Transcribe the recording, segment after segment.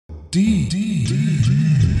D D D D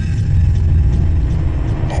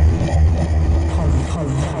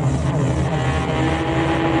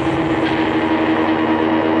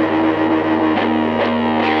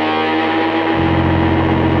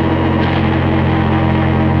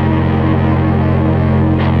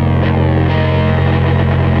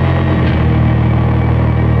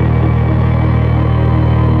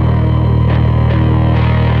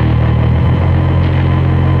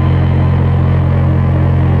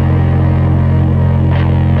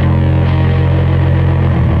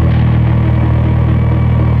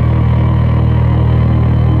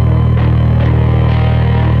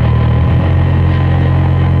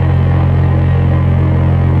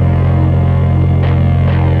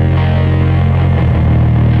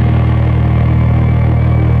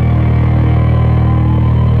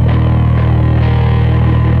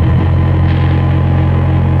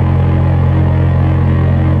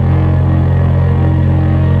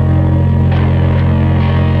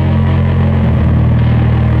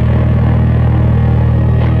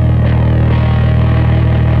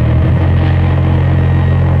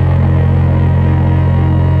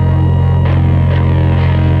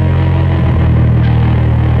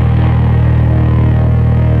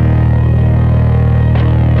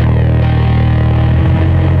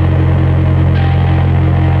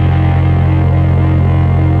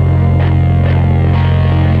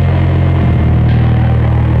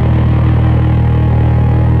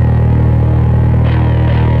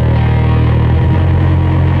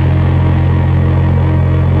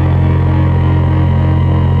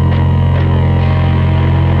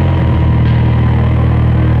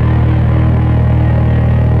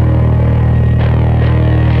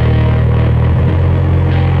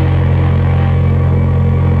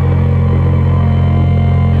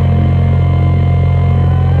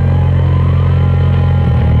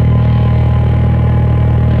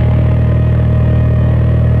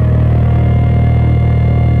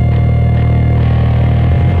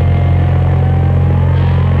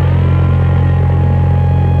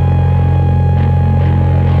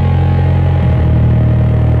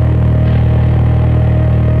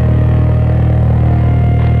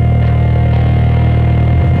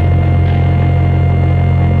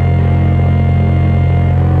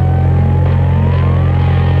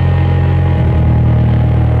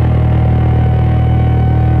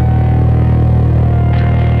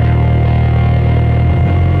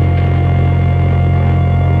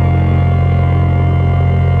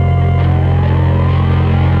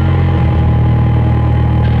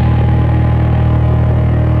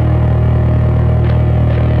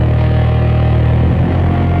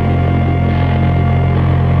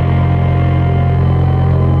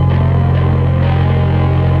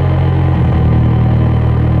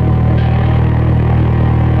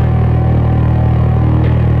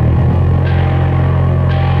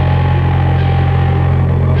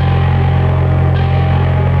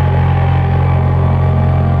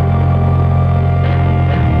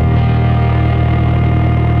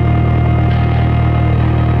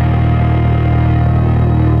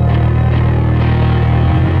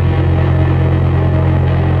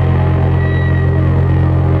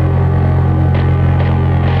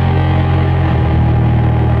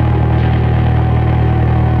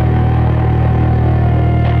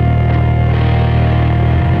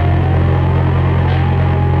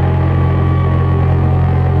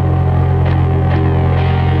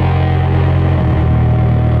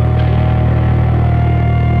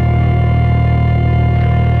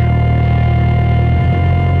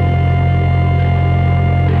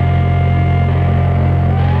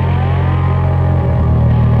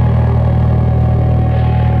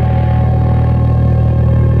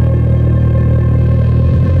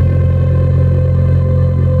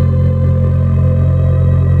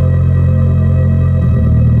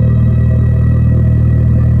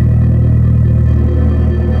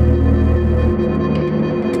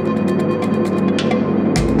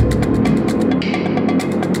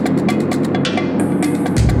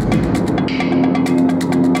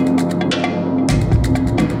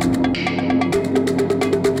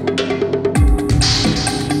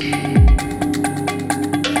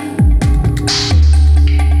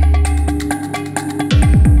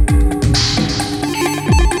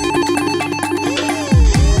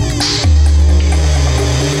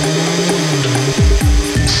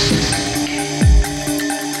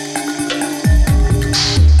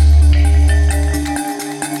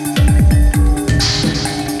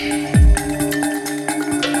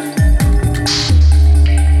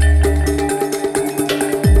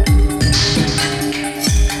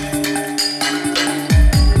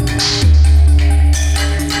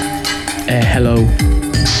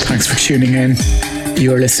tuning in.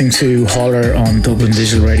 You're listening to Holler on Dublin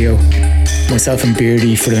Digital Radio. Myself and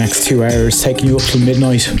Beardy for the next 2 hours, taking you up till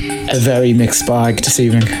midnight. A very mixed bag this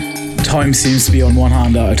evening. Time seems to be on one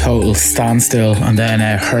hand at a total standstill and then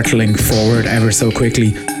hurtling forward ever so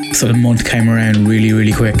quickly. So the month came around really,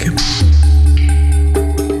 really quick.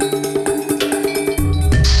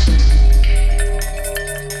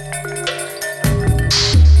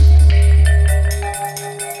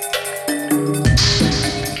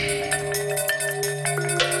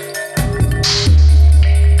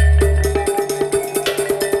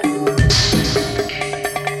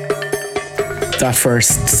 That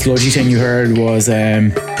first sludgy thing you heard was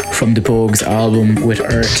from the Bugs album with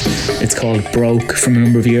Earth. It's called Broke from a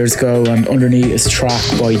number of years ago, and underneath is a track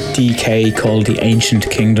by DK called The Ancient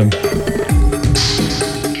Kingdom.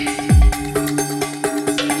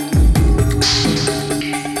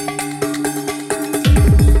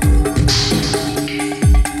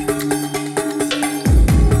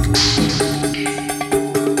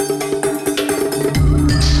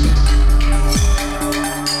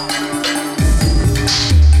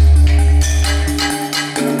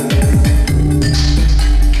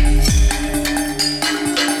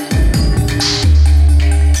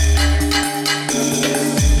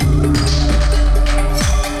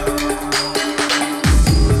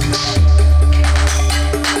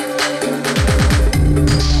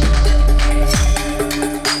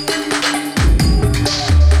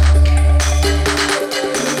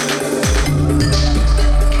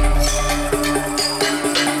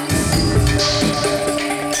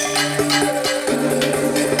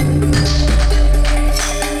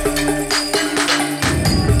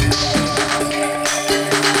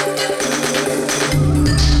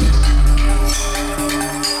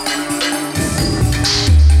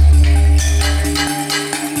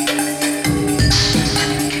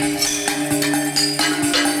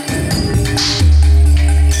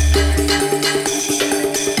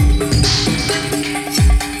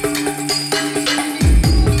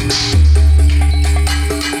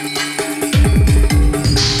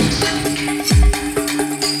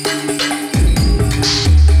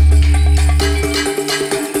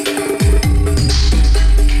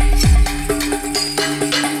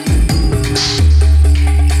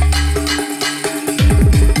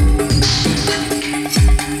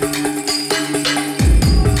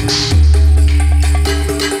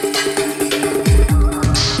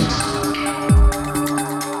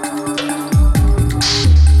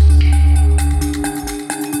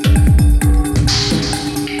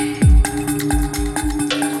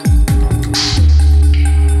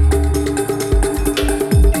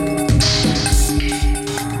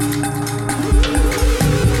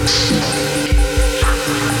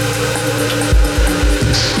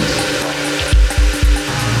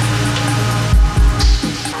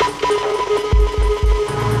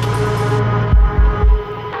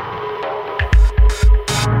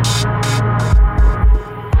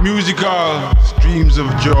 Musical streams of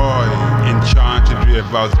joy, enchanted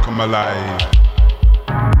rivers come alive.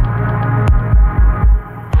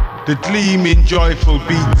 The gleaming joyful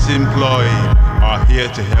beats employed are here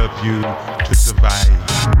to help you to survive.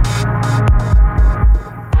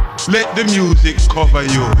 Let the music cover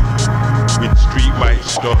you with street white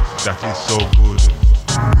stuff that is so good.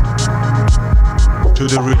 To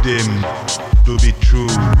the rhythm, to be true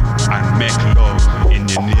and make love in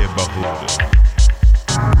your neighborhood.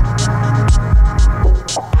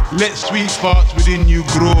 Let sweet thoughts within you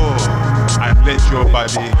grow and let your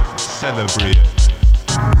body celebrate.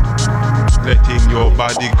 Letting your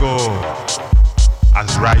body go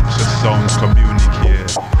as righteous sounds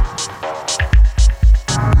communicate.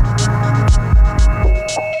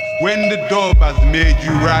 When the dove has made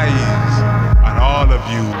you rise and all of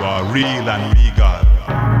you are real and legal,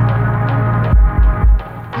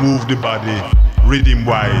 move the body rhythm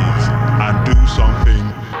wise and do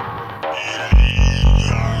something.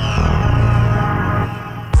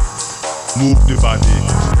 Move the body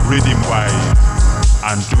rhythm wise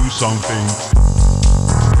and do something.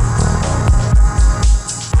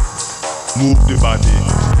 Move the body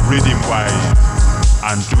rhythm wise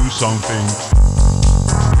and do something.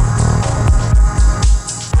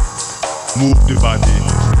 Move the body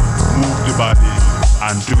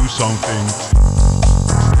and do something.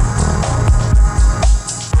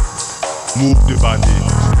 Move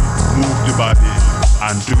the body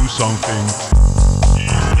and do something.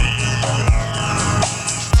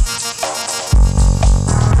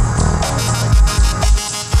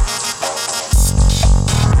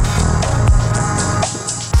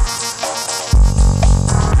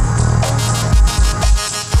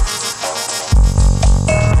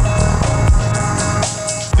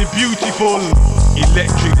 beautiful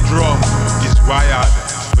electric drum is wired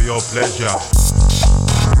for your pleasure.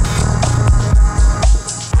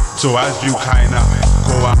 So as you kinda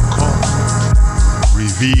go and come,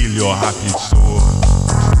 reveal your happy soul.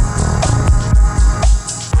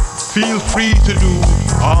 Feel free to do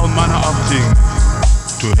all manner of things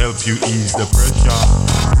to help you ease the pressure.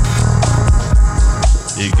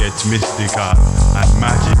 It gets mystical and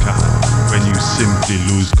magical when you simply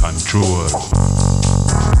lose control.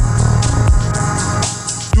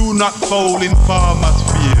 Do not fall in farmer's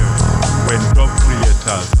fear when dub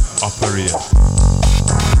creators operate.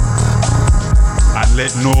 And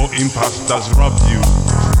let no imposters rob you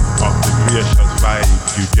of the gracious vibe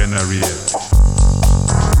you generate.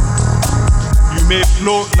 You may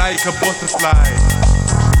float like a butterfly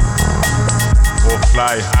or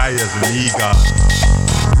fly high as an eagle.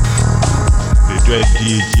 The dread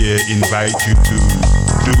DJ invite you to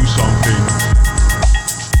do something.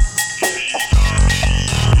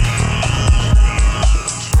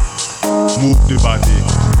 Move the body.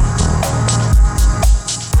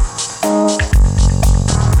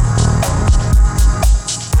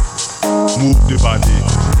 Move the body,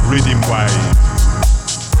 rhythm wise.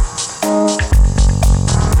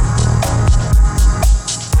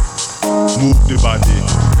 Move the body.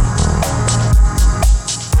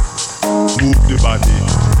 Move the body.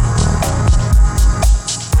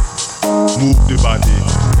 Move the body.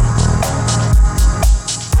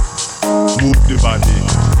 Move the body,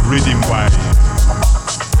 rhythm wise.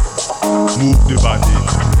 Move the body.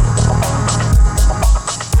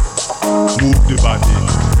 Move the body.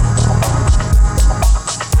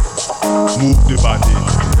 Move the body.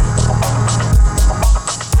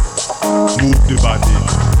 Move the body,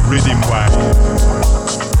 rhythm wise.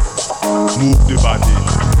 Move the body,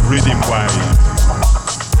 rhythm wise.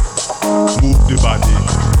 Move the body,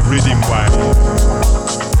 rhythm wise.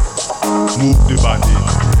 Move the body,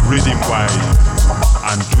 rhythm wise.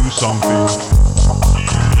 And do something.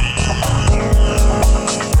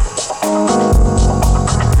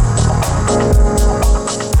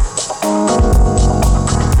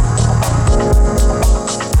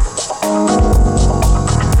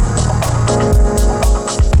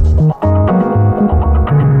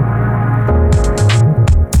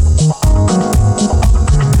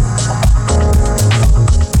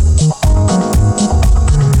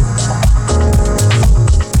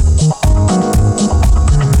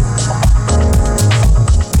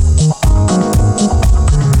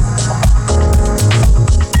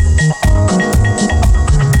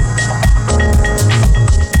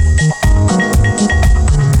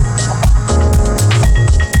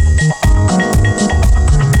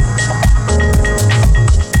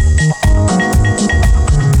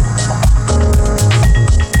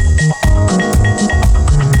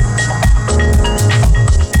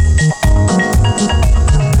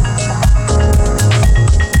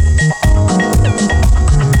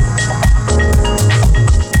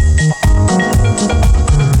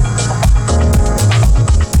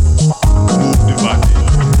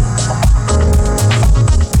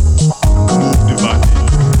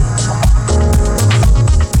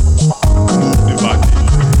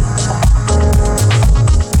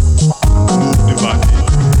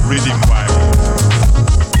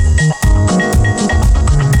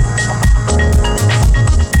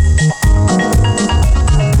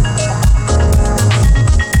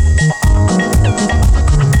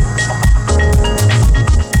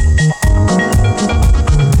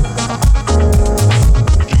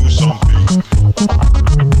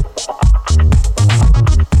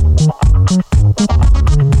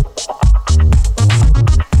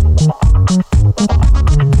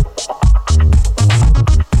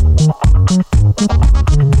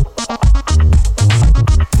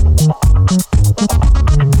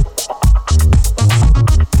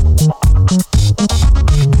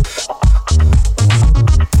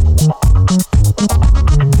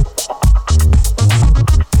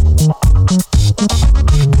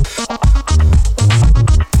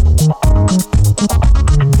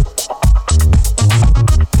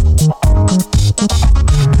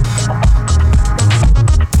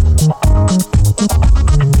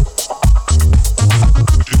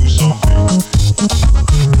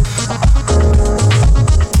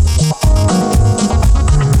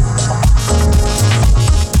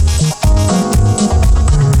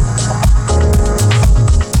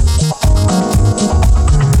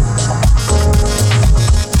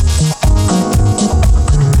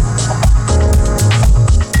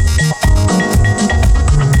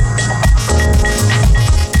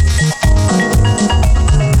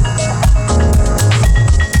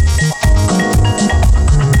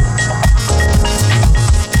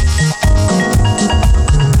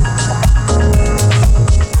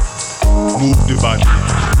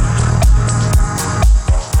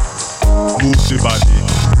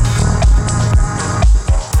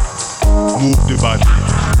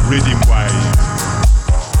 rhythm wise.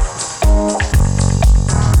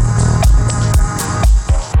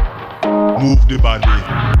 Move the body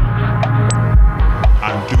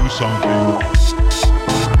and do something.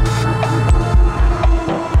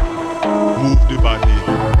 Move the body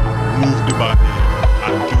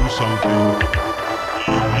and do something.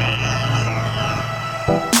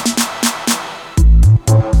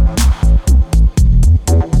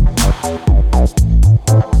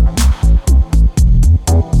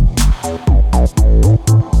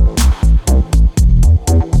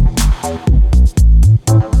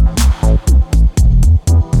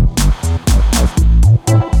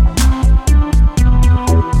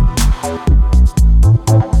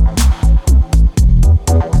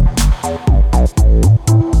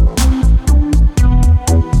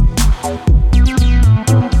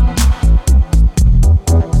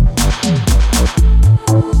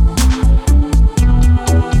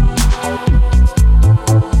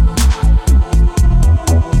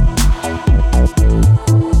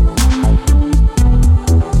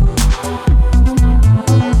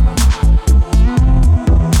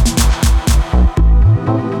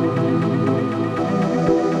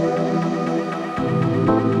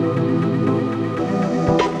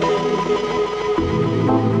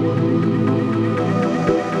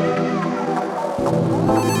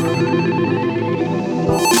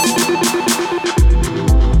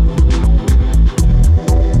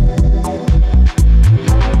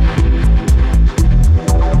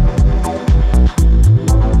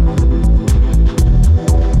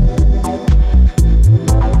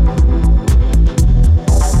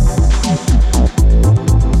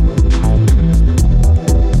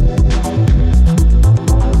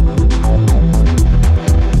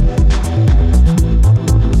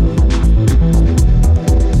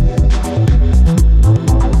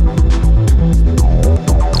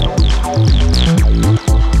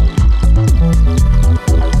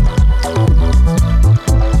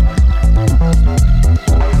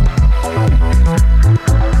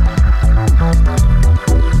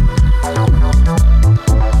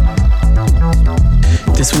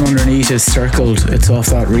 Is Circled. It's off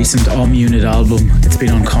that recent Unit album. It's been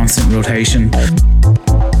on constant rotation.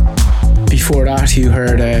 Before that you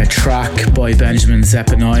heard a track by Benjamin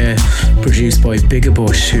Zephaniah produced by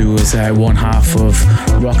Bigabush, who was one half of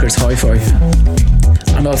Rockers Hi-Fi,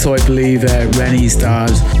 and also I believe Rennie's dad,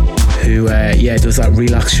 who does that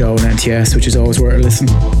Relax show on NTS, which is always worth a listen.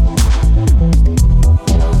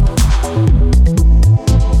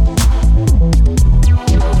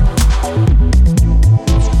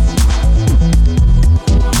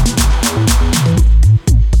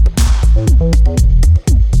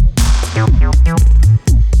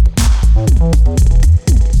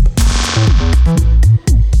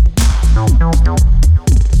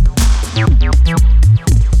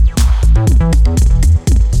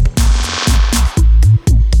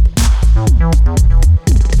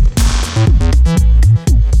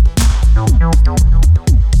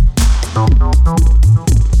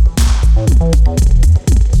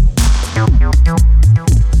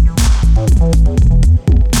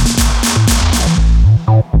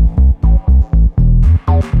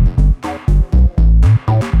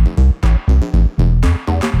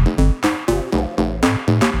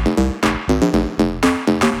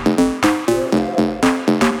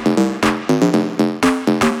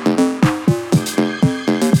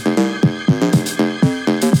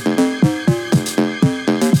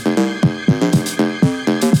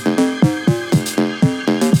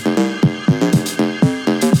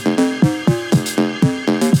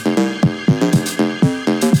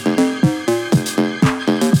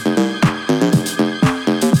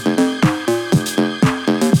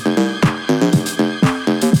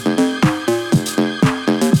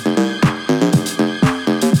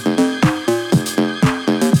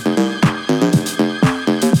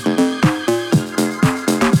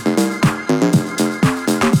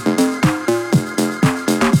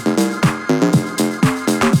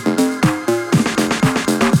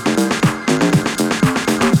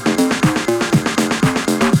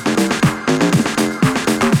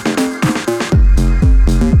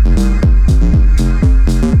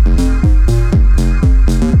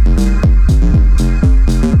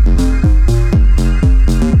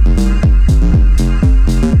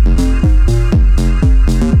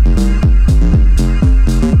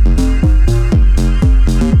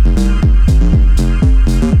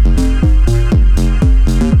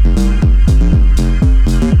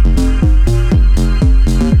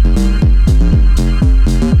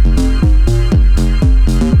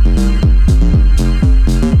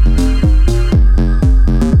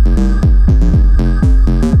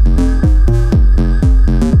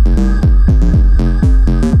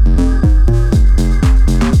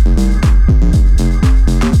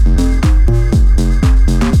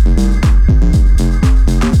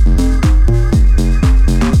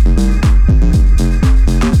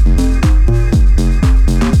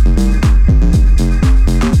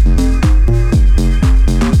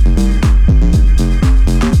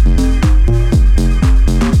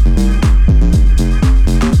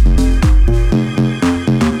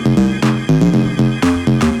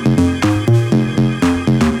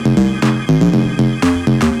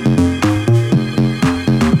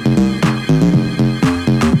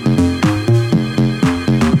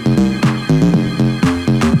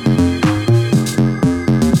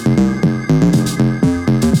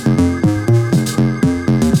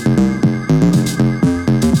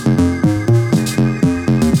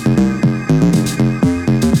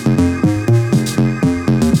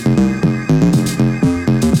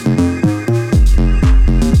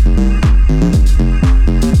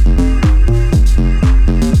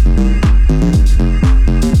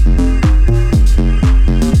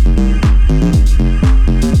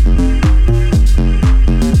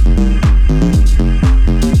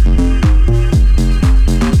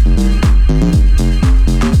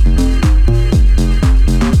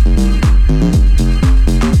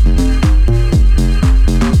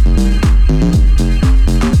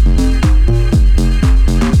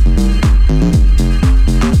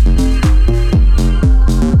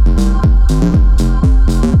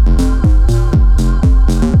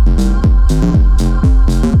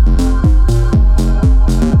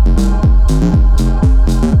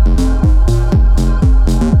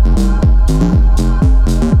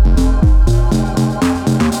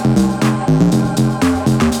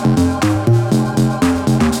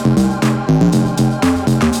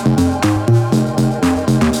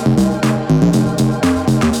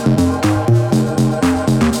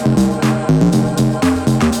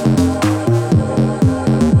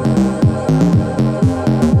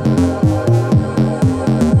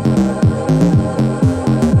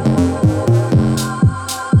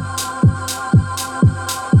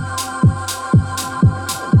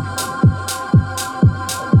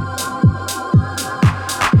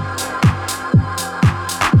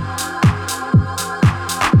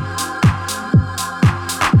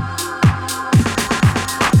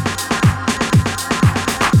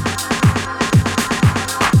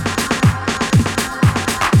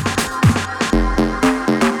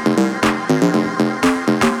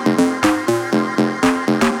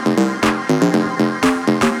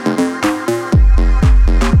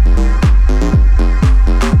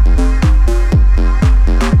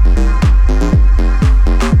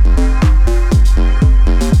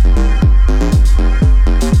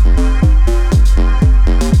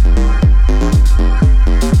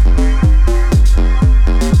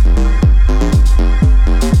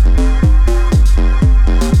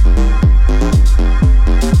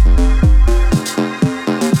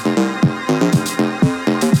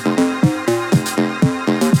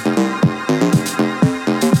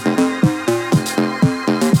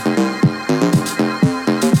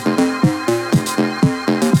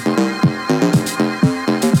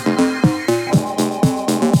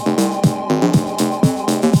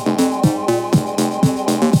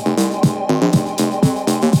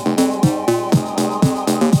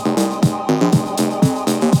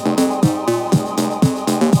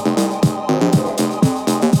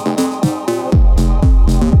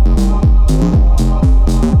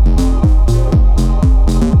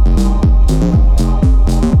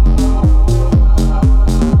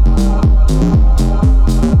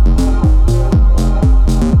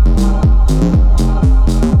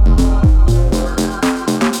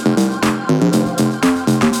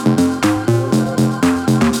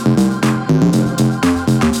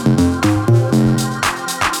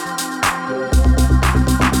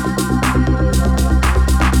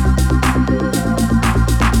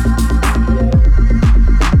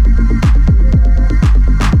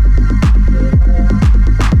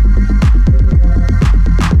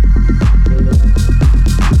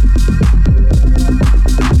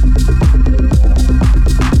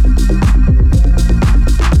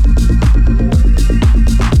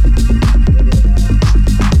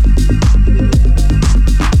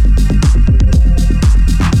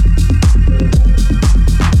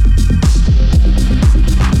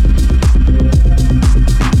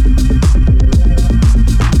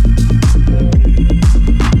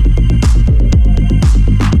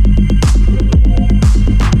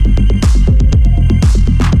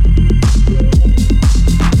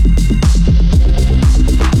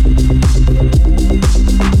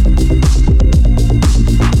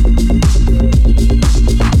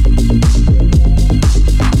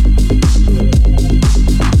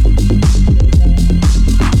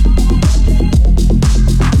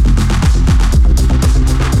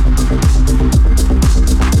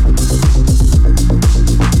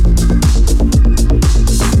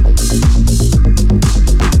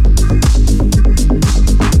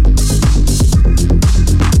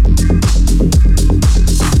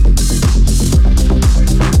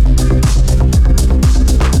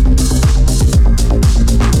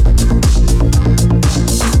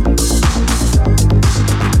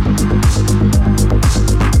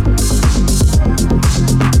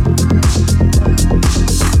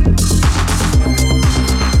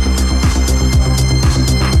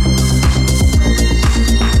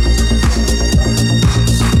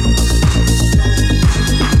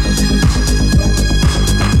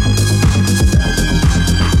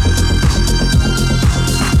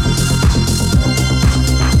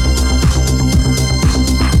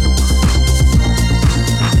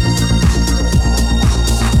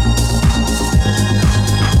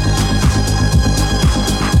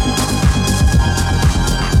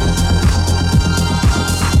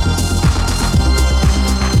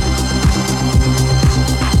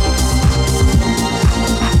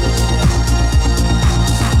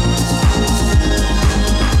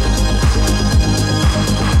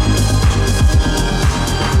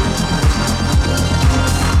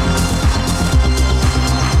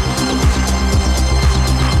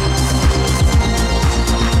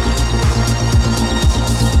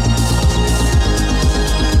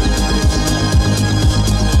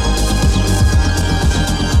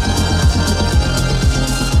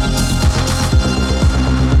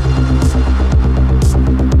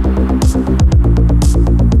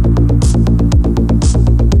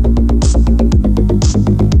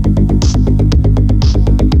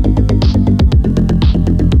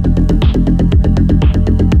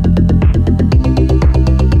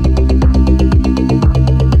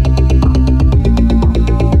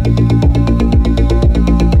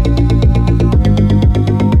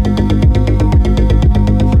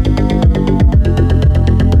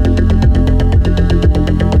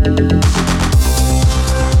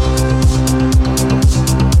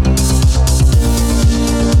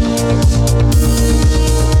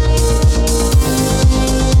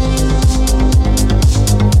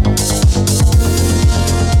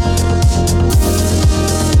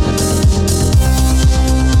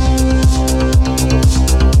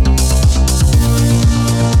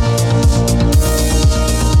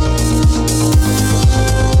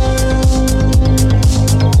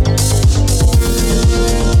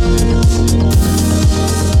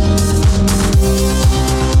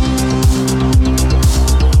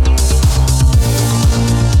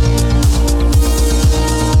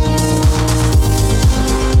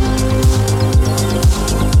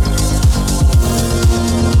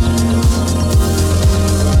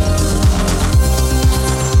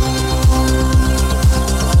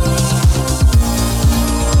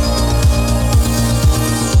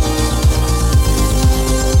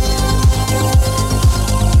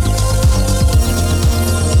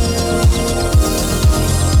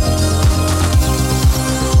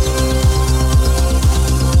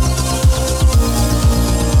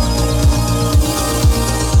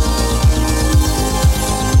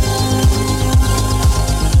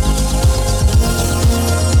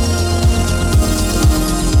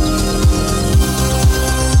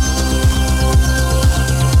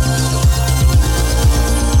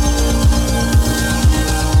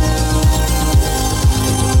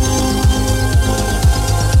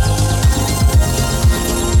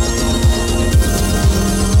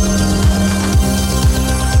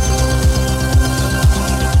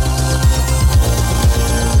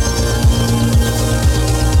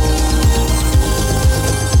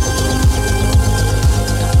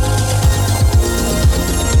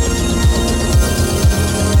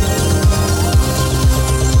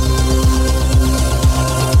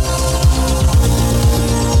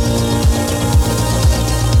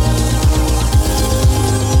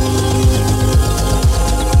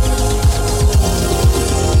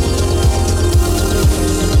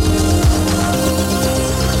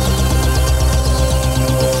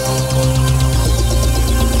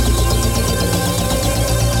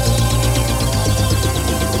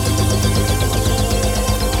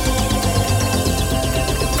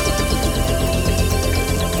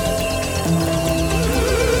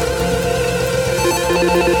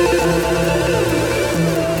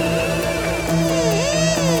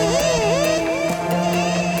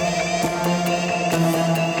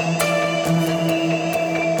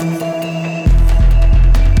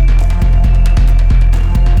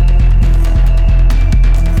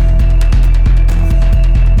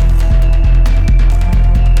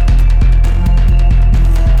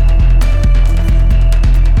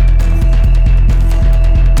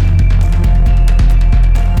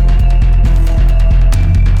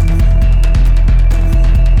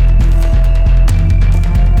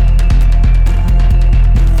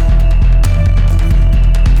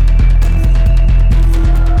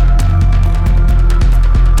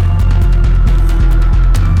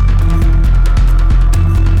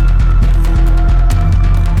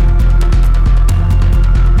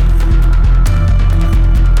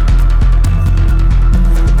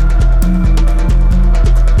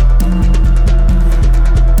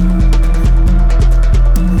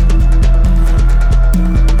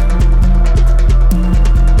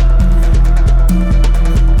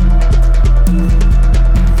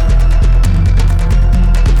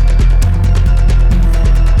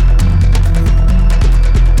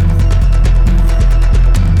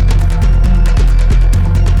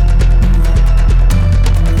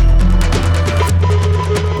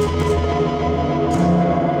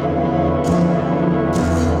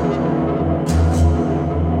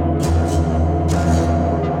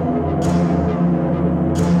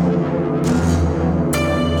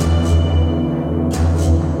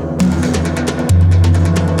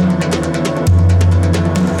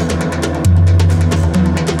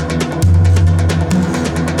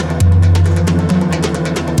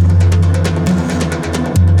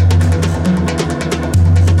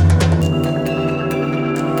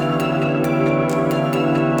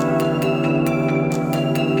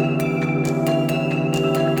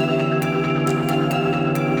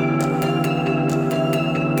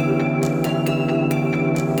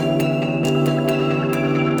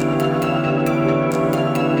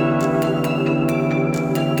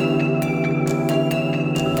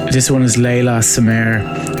 This one is Layla Samer.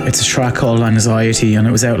 It's a track called Anxiety, and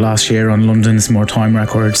it was out last year on London's More Time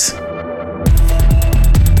Records.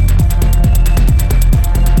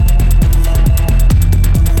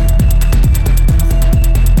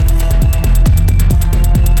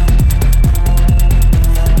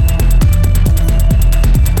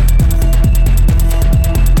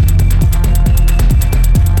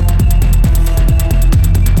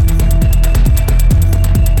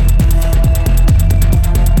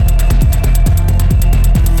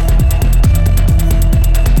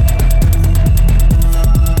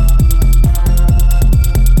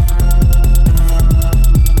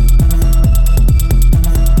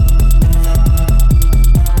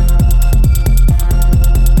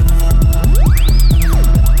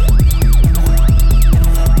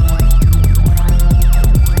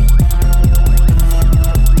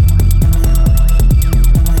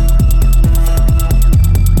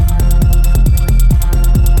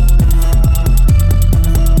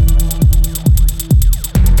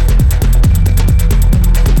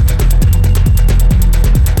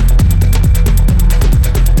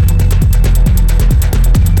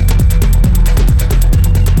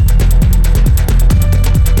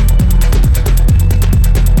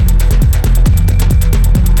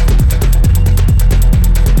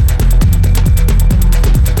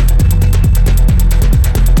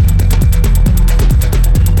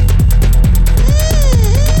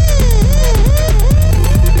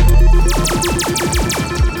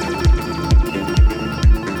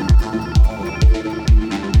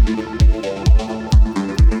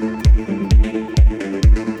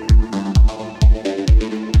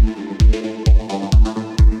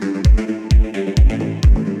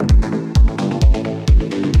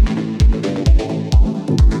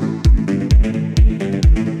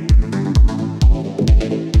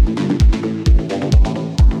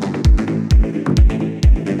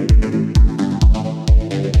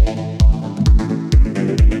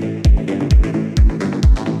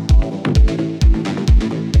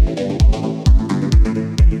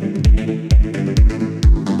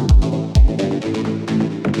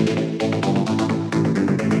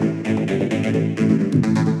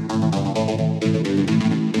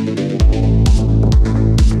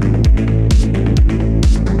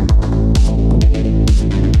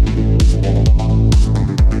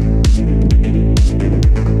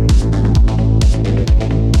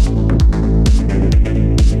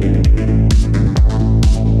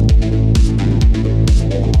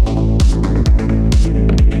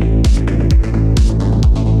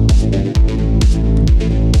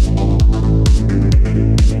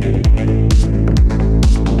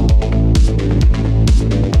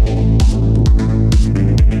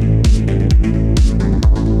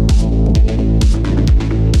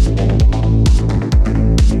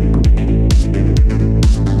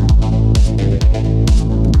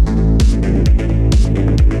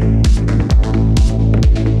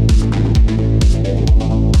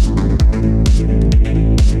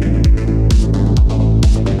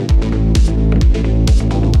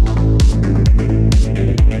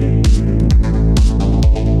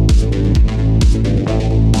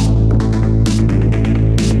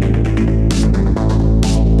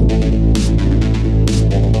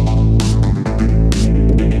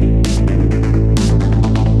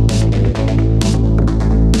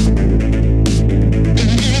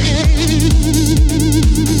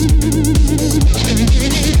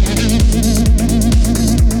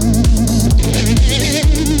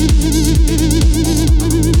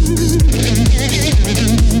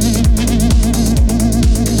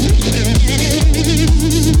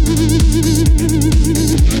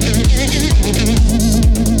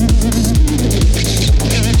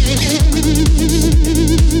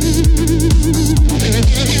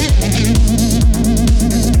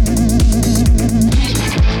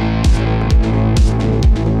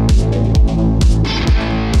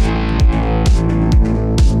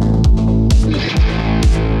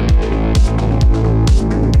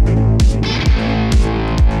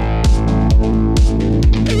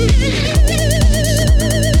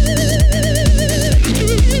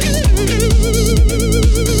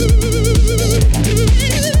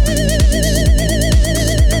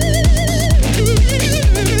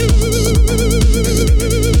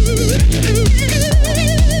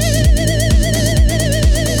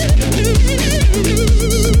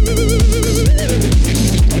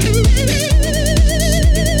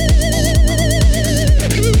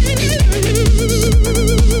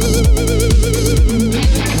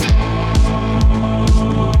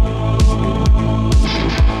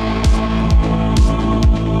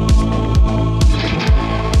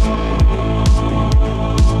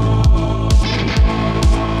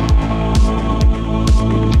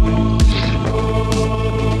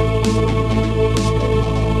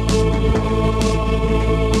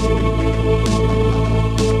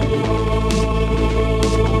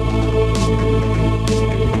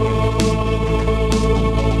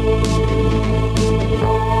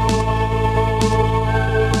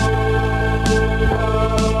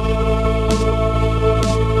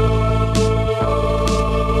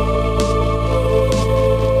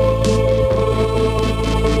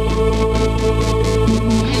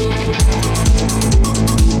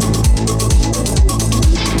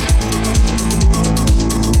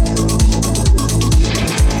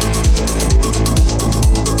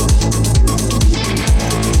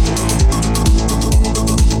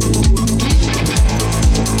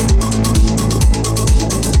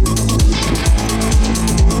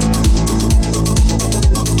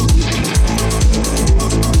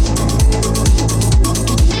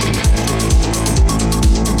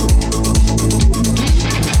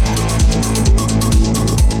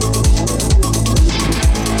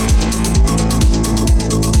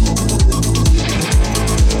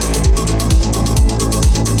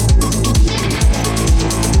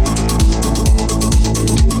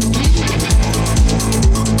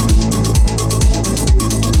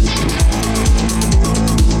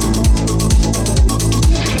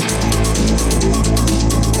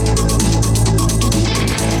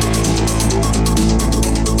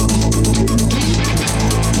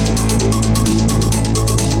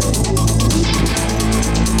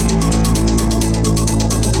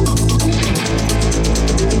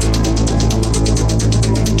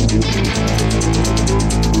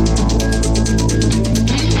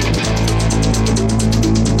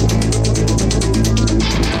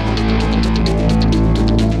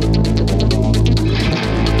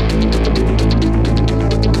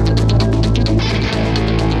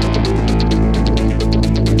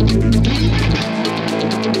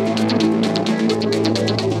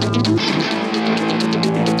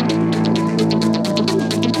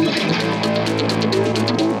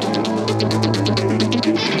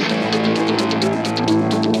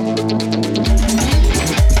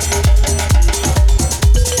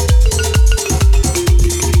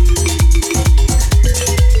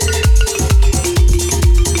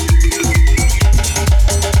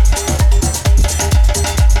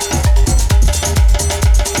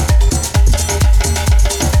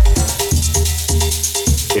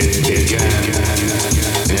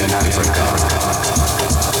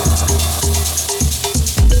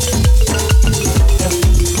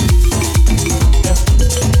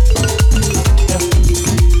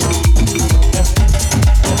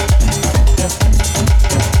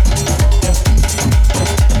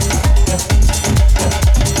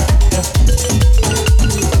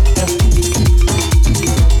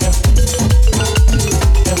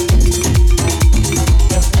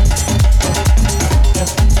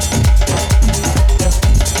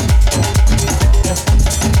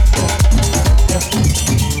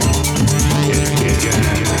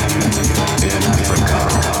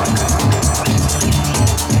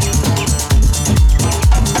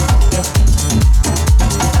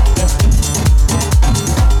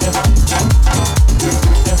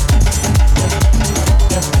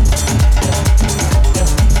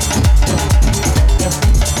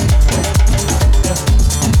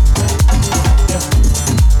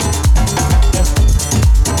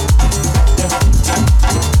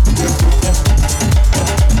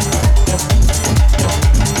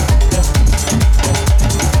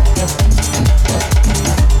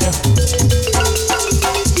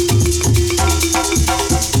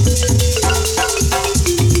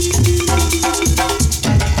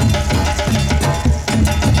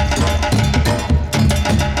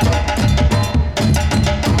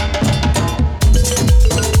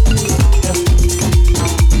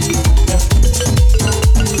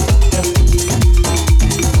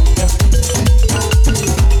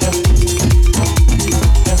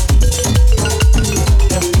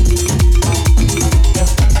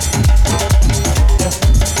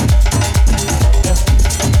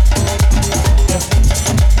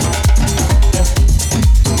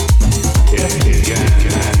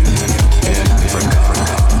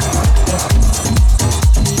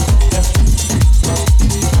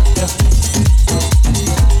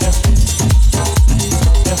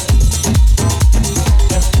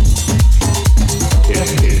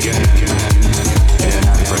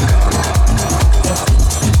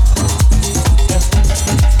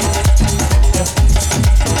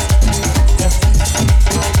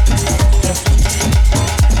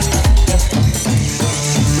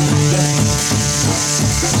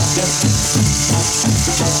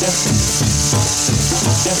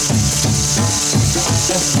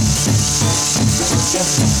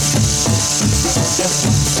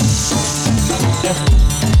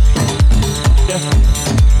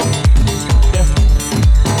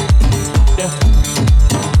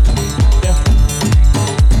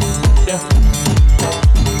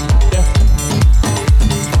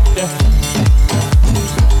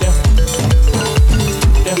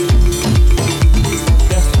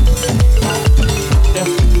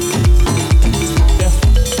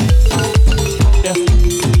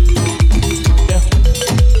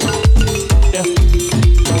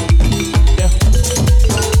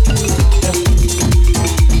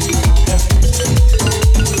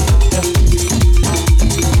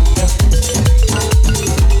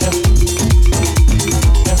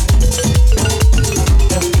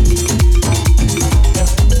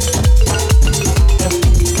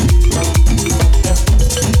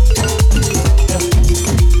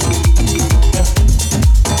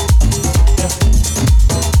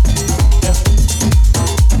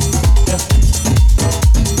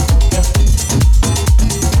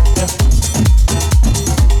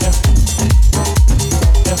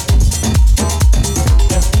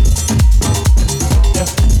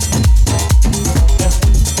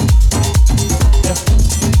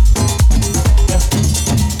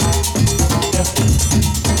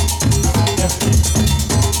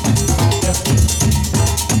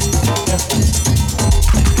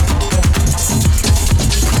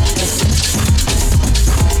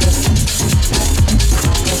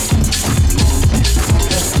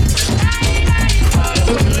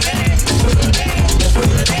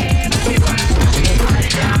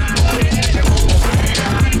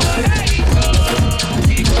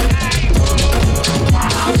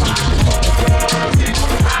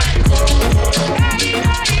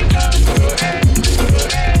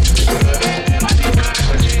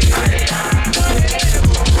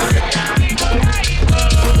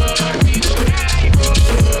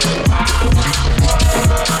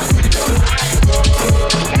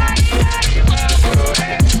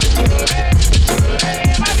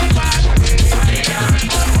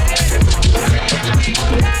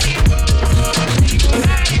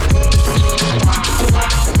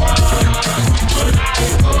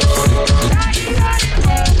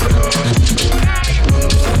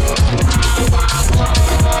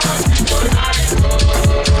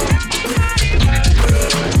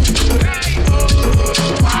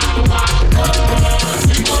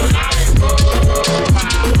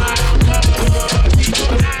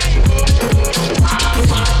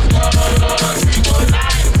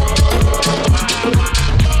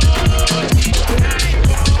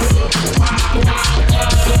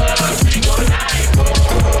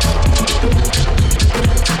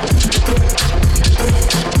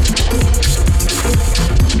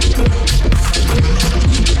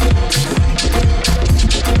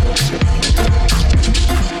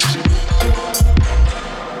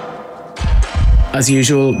 As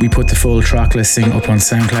usual, we put the full track listing up on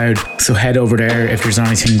SoundCloud, so head over there if there's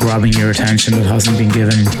anything grabbing your attention that hasn't been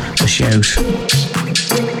given a shout.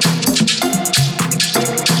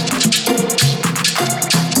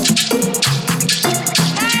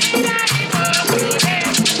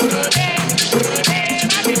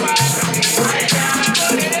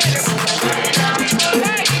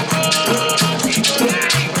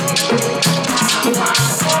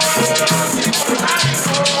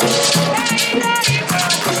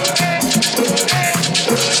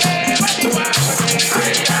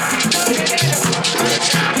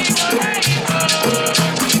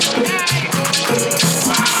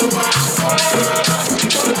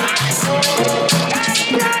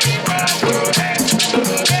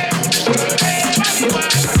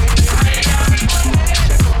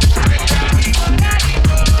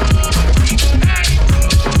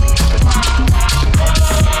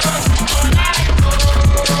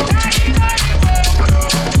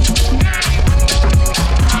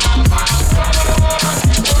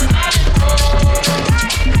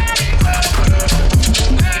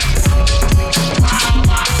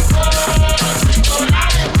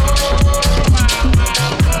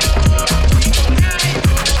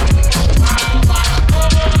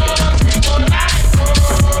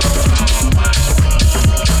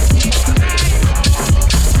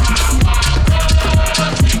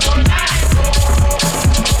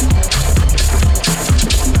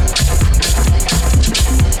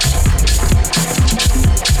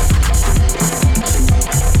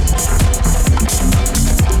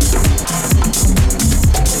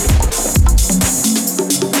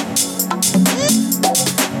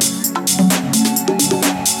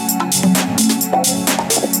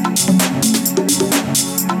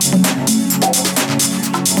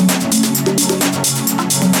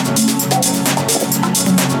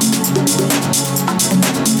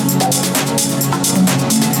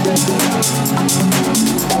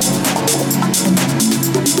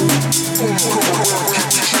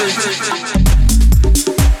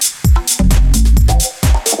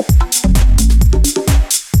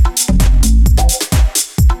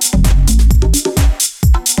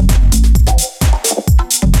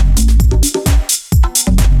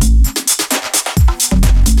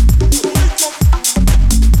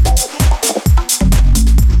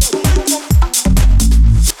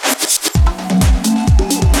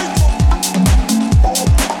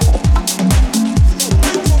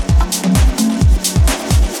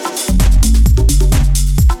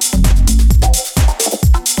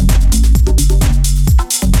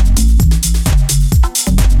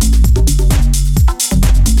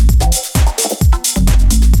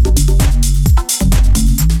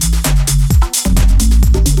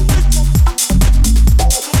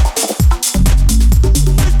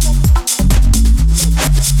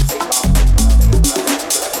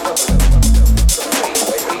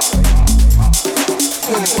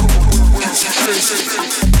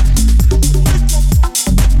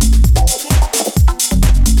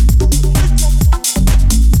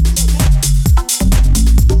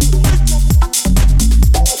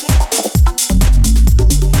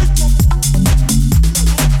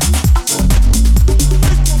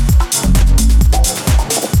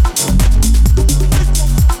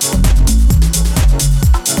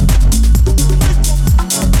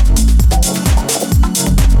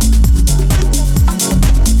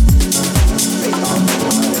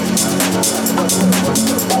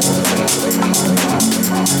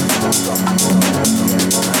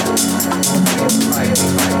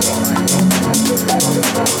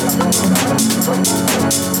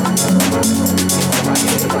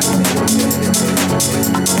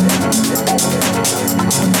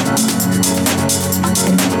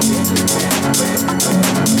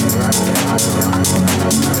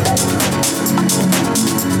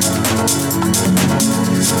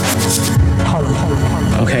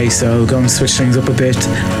 So going to switch things up a bit.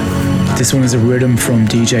 This one is a rhythm from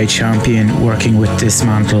DJ Champion working with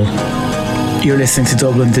Dismantle. You're listening to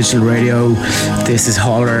Dublin Digital Radio. This is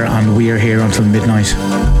Holler and we are here until midnight.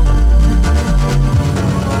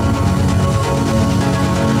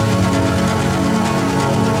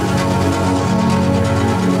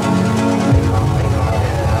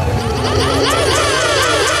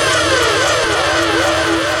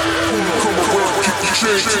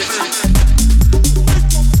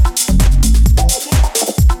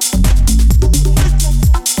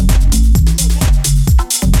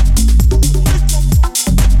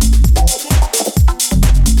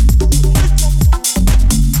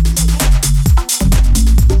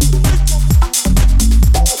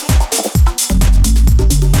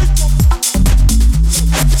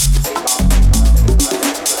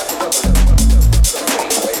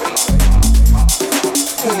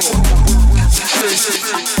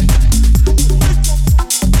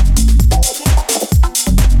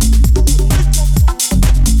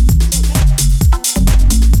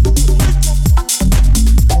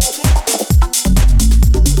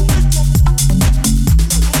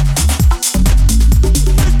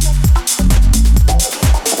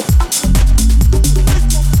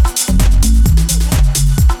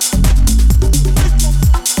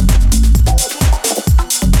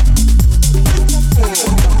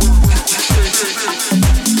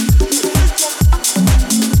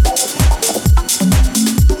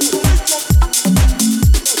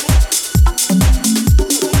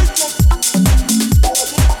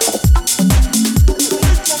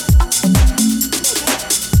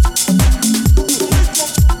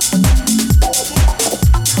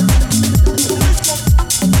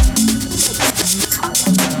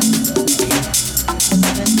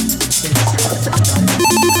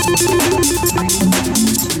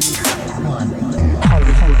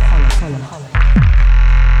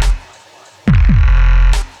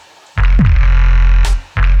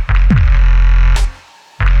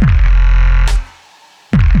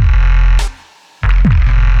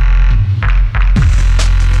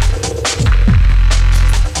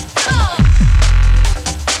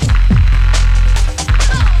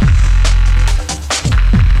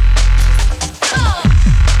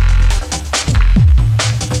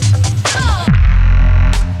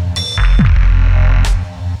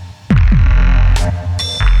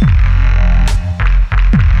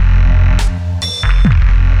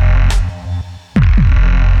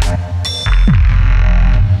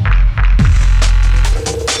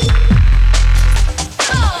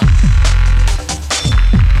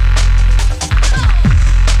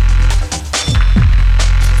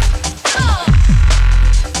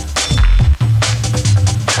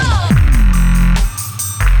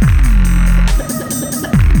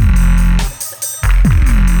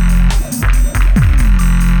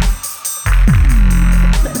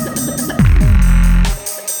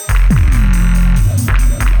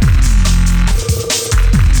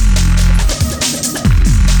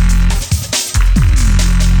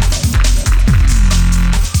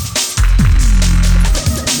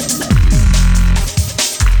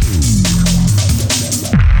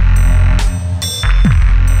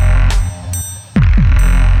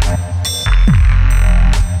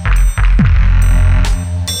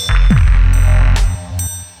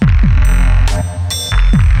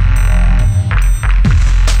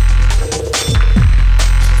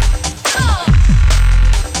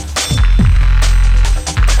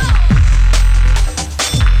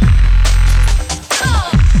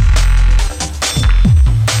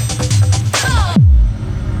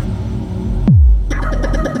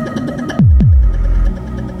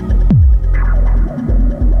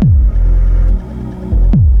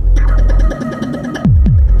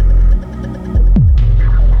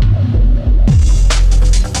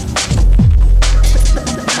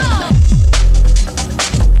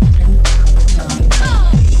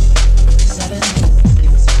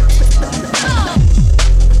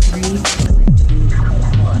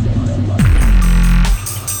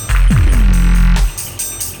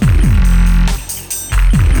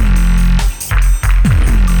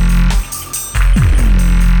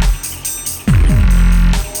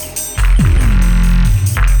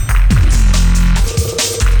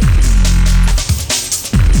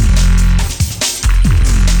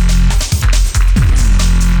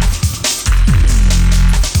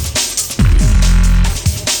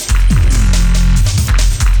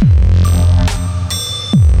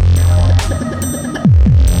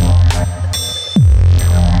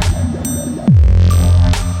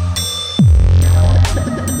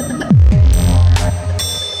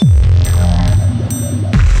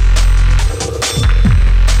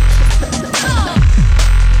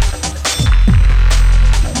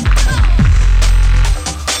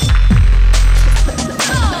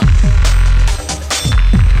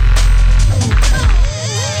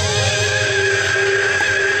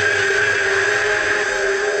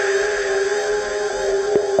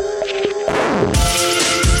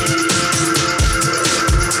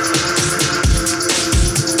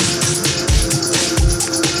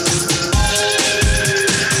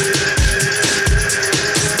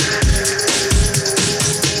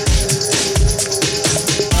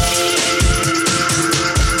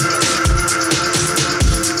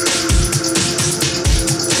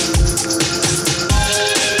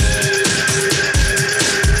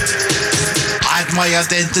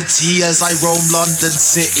 identity as I roam London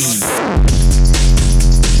City.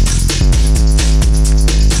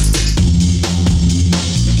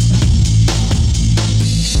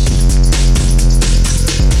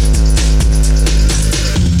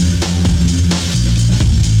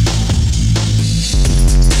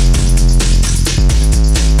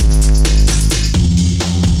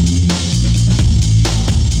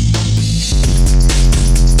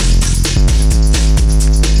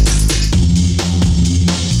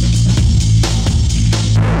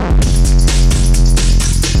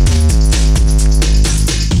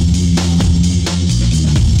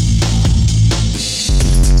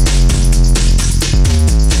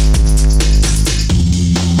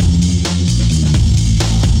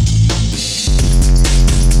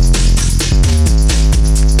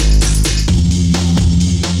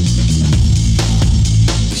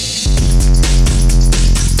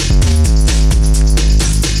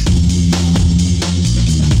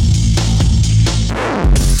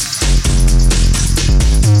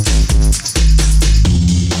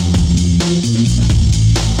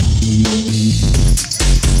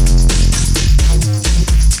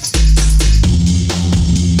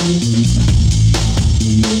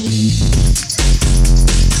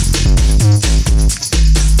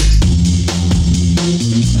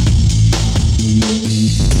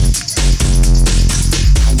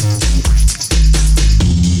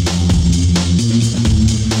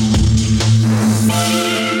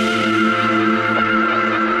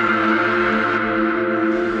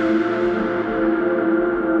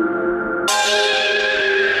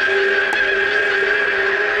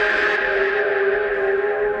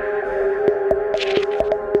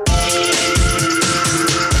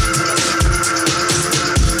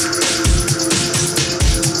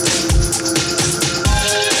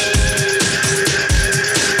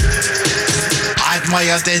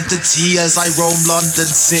 Identity as I roam London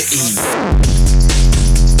City.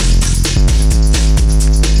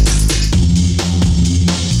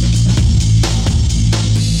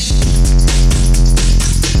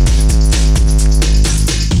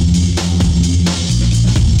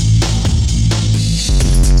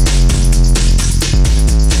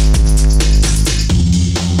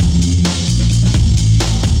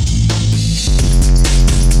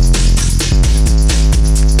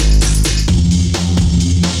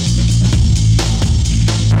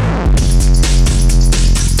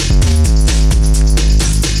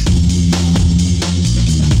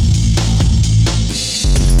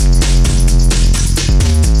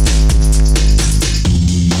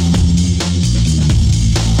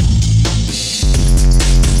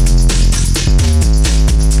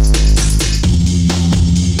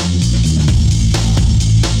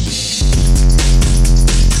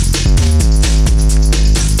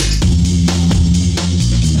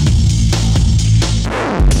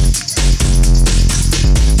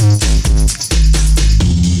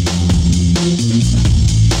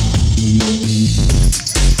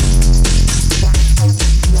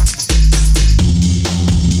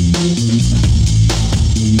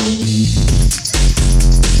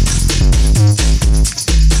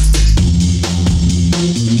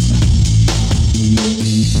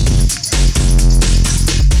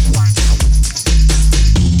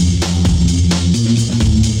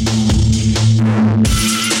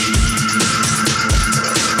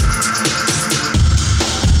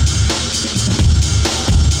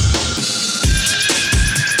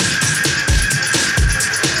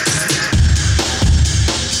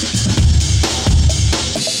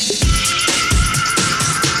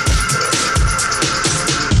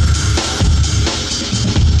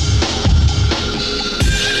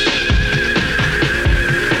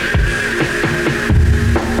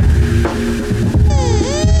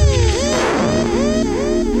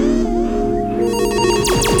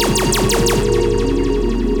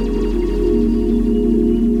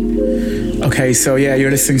 Okay, so yeah,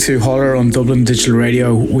 you're listening to Holler on Dublin Digital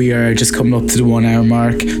Radio. We are just coming up to the 1 hour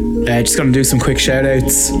mark. Just going to do some quick shout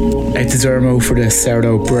outs. Out to Dermo for the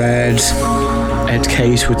sourdough bread. Out to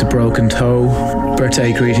Kate with the broken toe.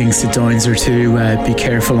 Birthday greetings to Deinzer too. Be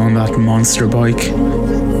careful on that monster bike.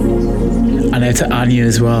 And out to Anya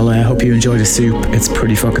as well. I hope you enjoy the soup. It's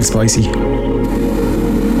pretty fucking spicy.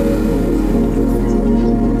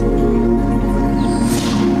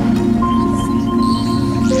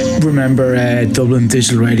 Remember, Dublin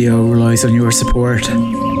Digital Radio relies on your support.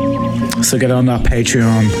 So get on that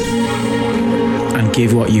Patreon and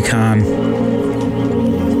give what you can.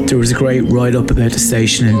 There was a great write-up about the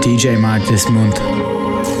station in DJ Mag this month.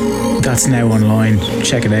 That's now online.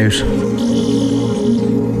 Check it out.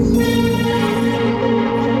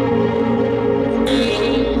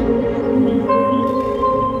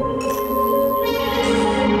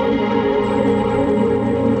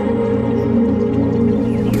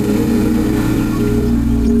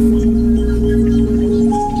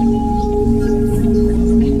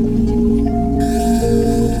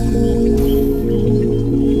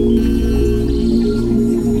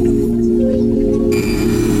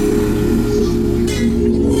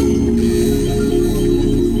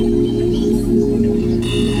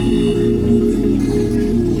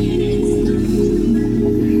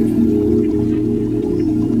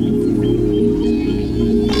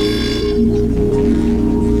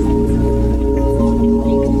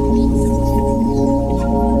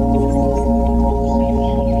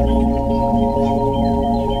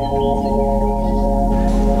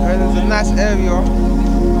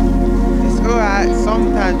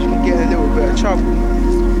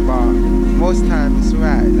 most times it's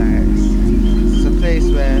right. Like it's a place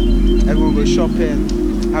where everyone goes shopping,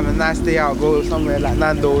 have a nice day out, go somewhere like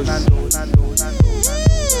Nando's.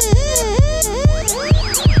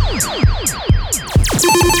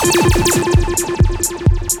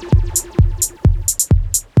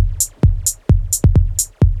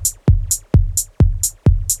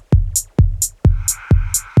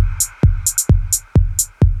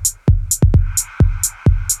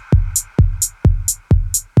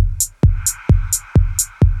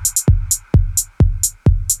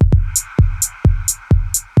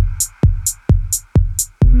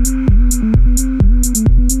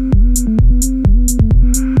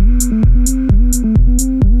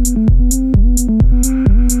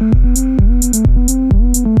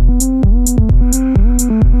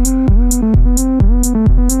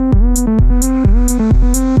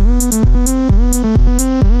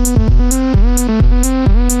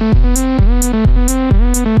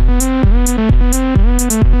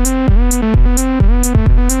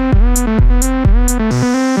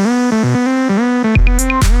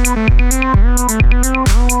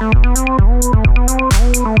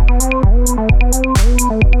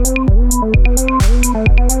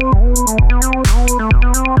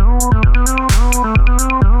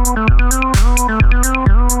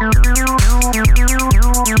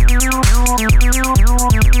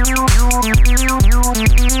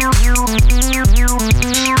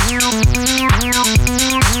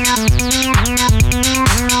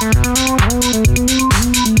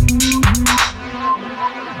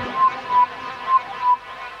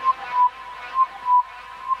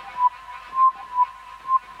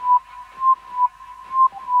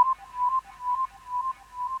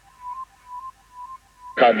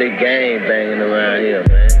 Cause they gang banging around here,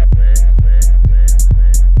 man.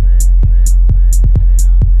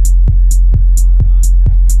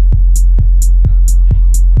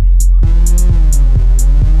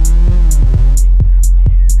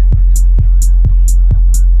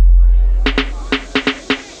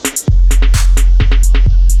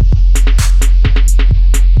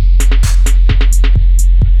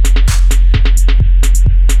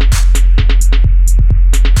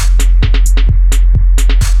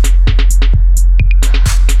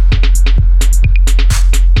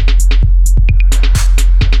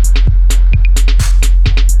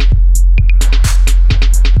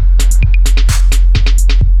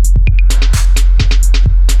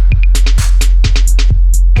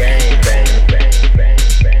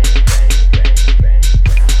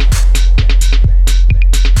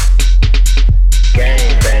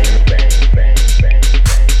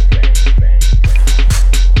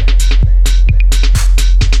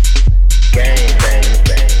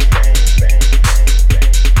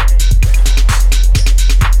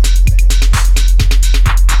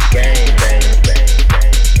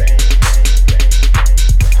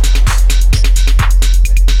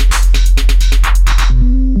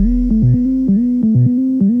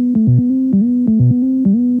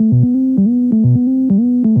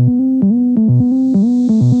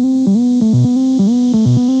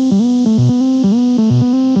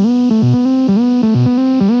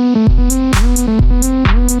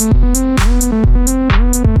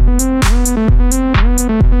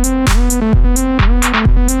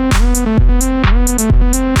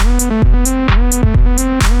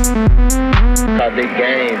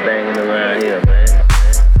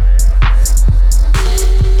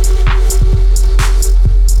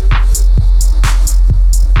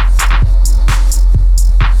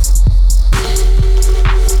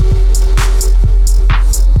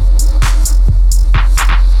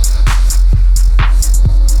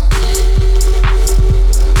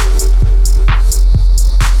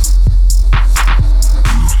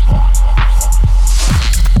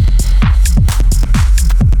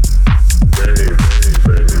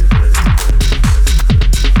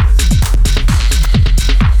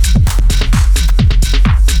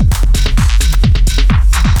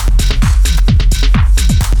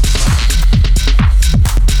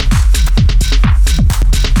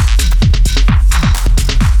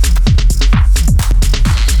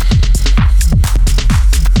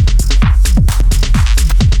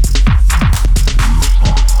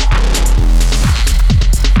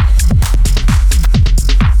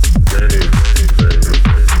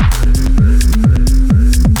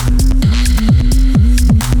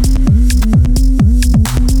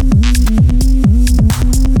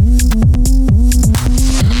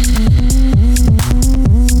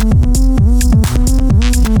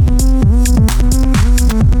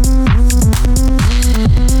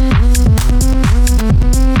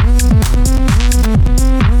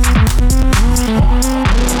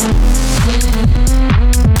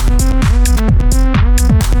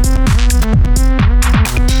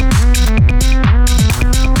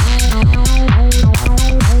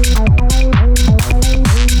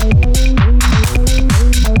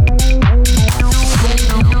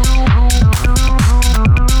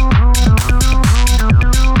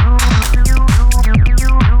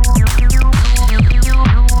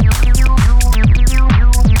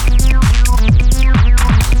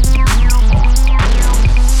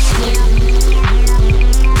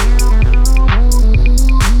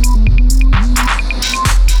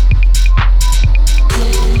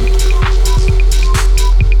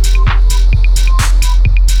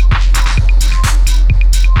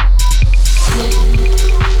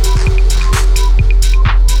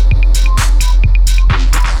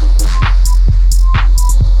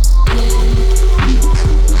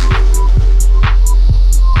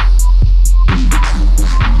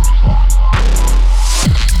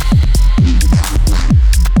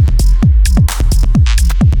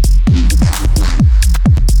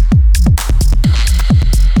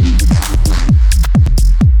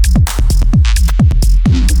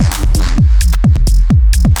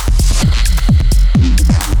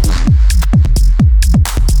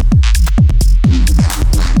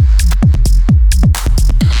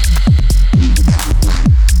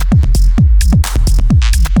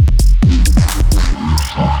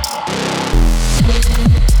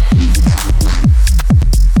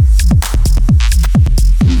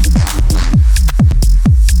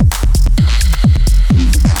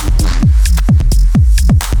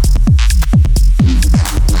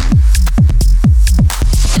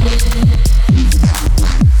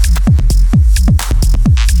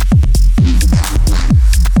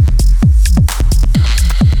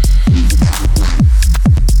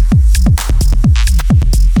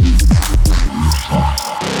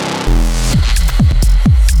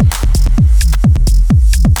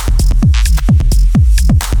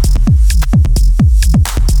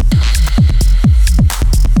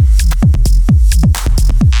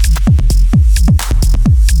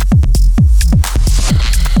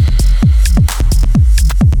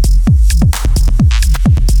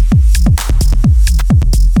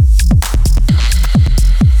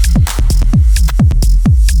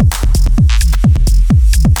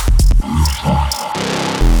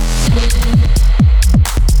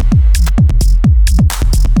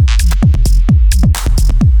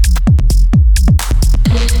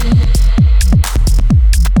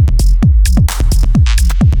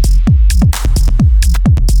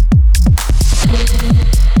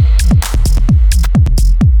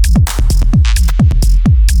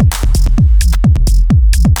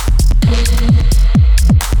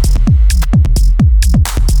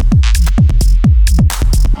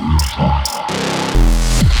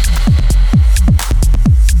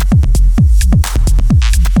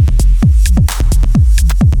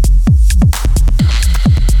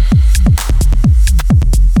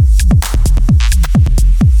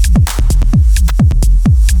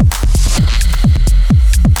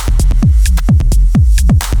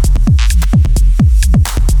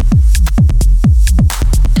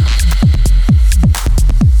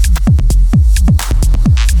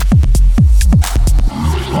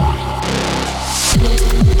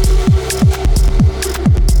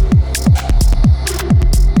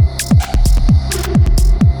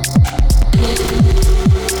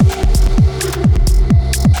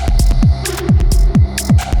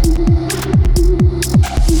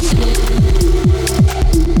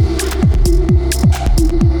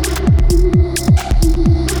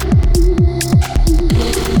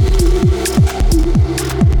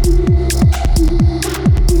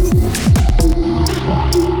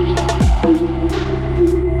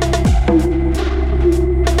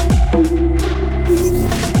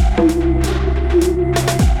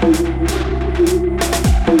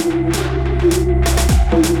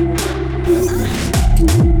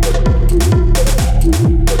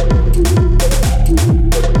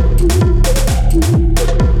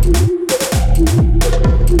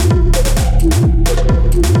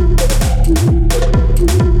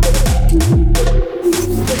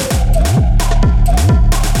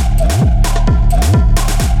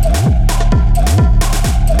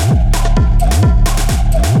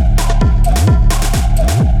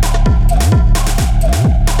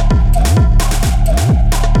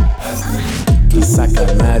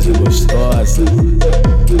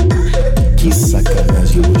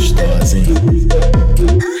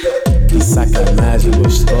 sacanagem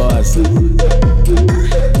gostosa.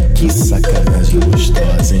 Que sacanagem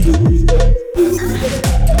gostosa, hein?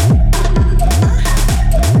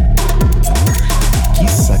 Que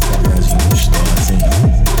sacanagem gostosa, hein?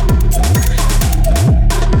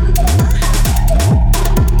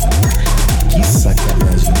 Que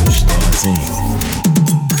sacanagem gostosa, hein?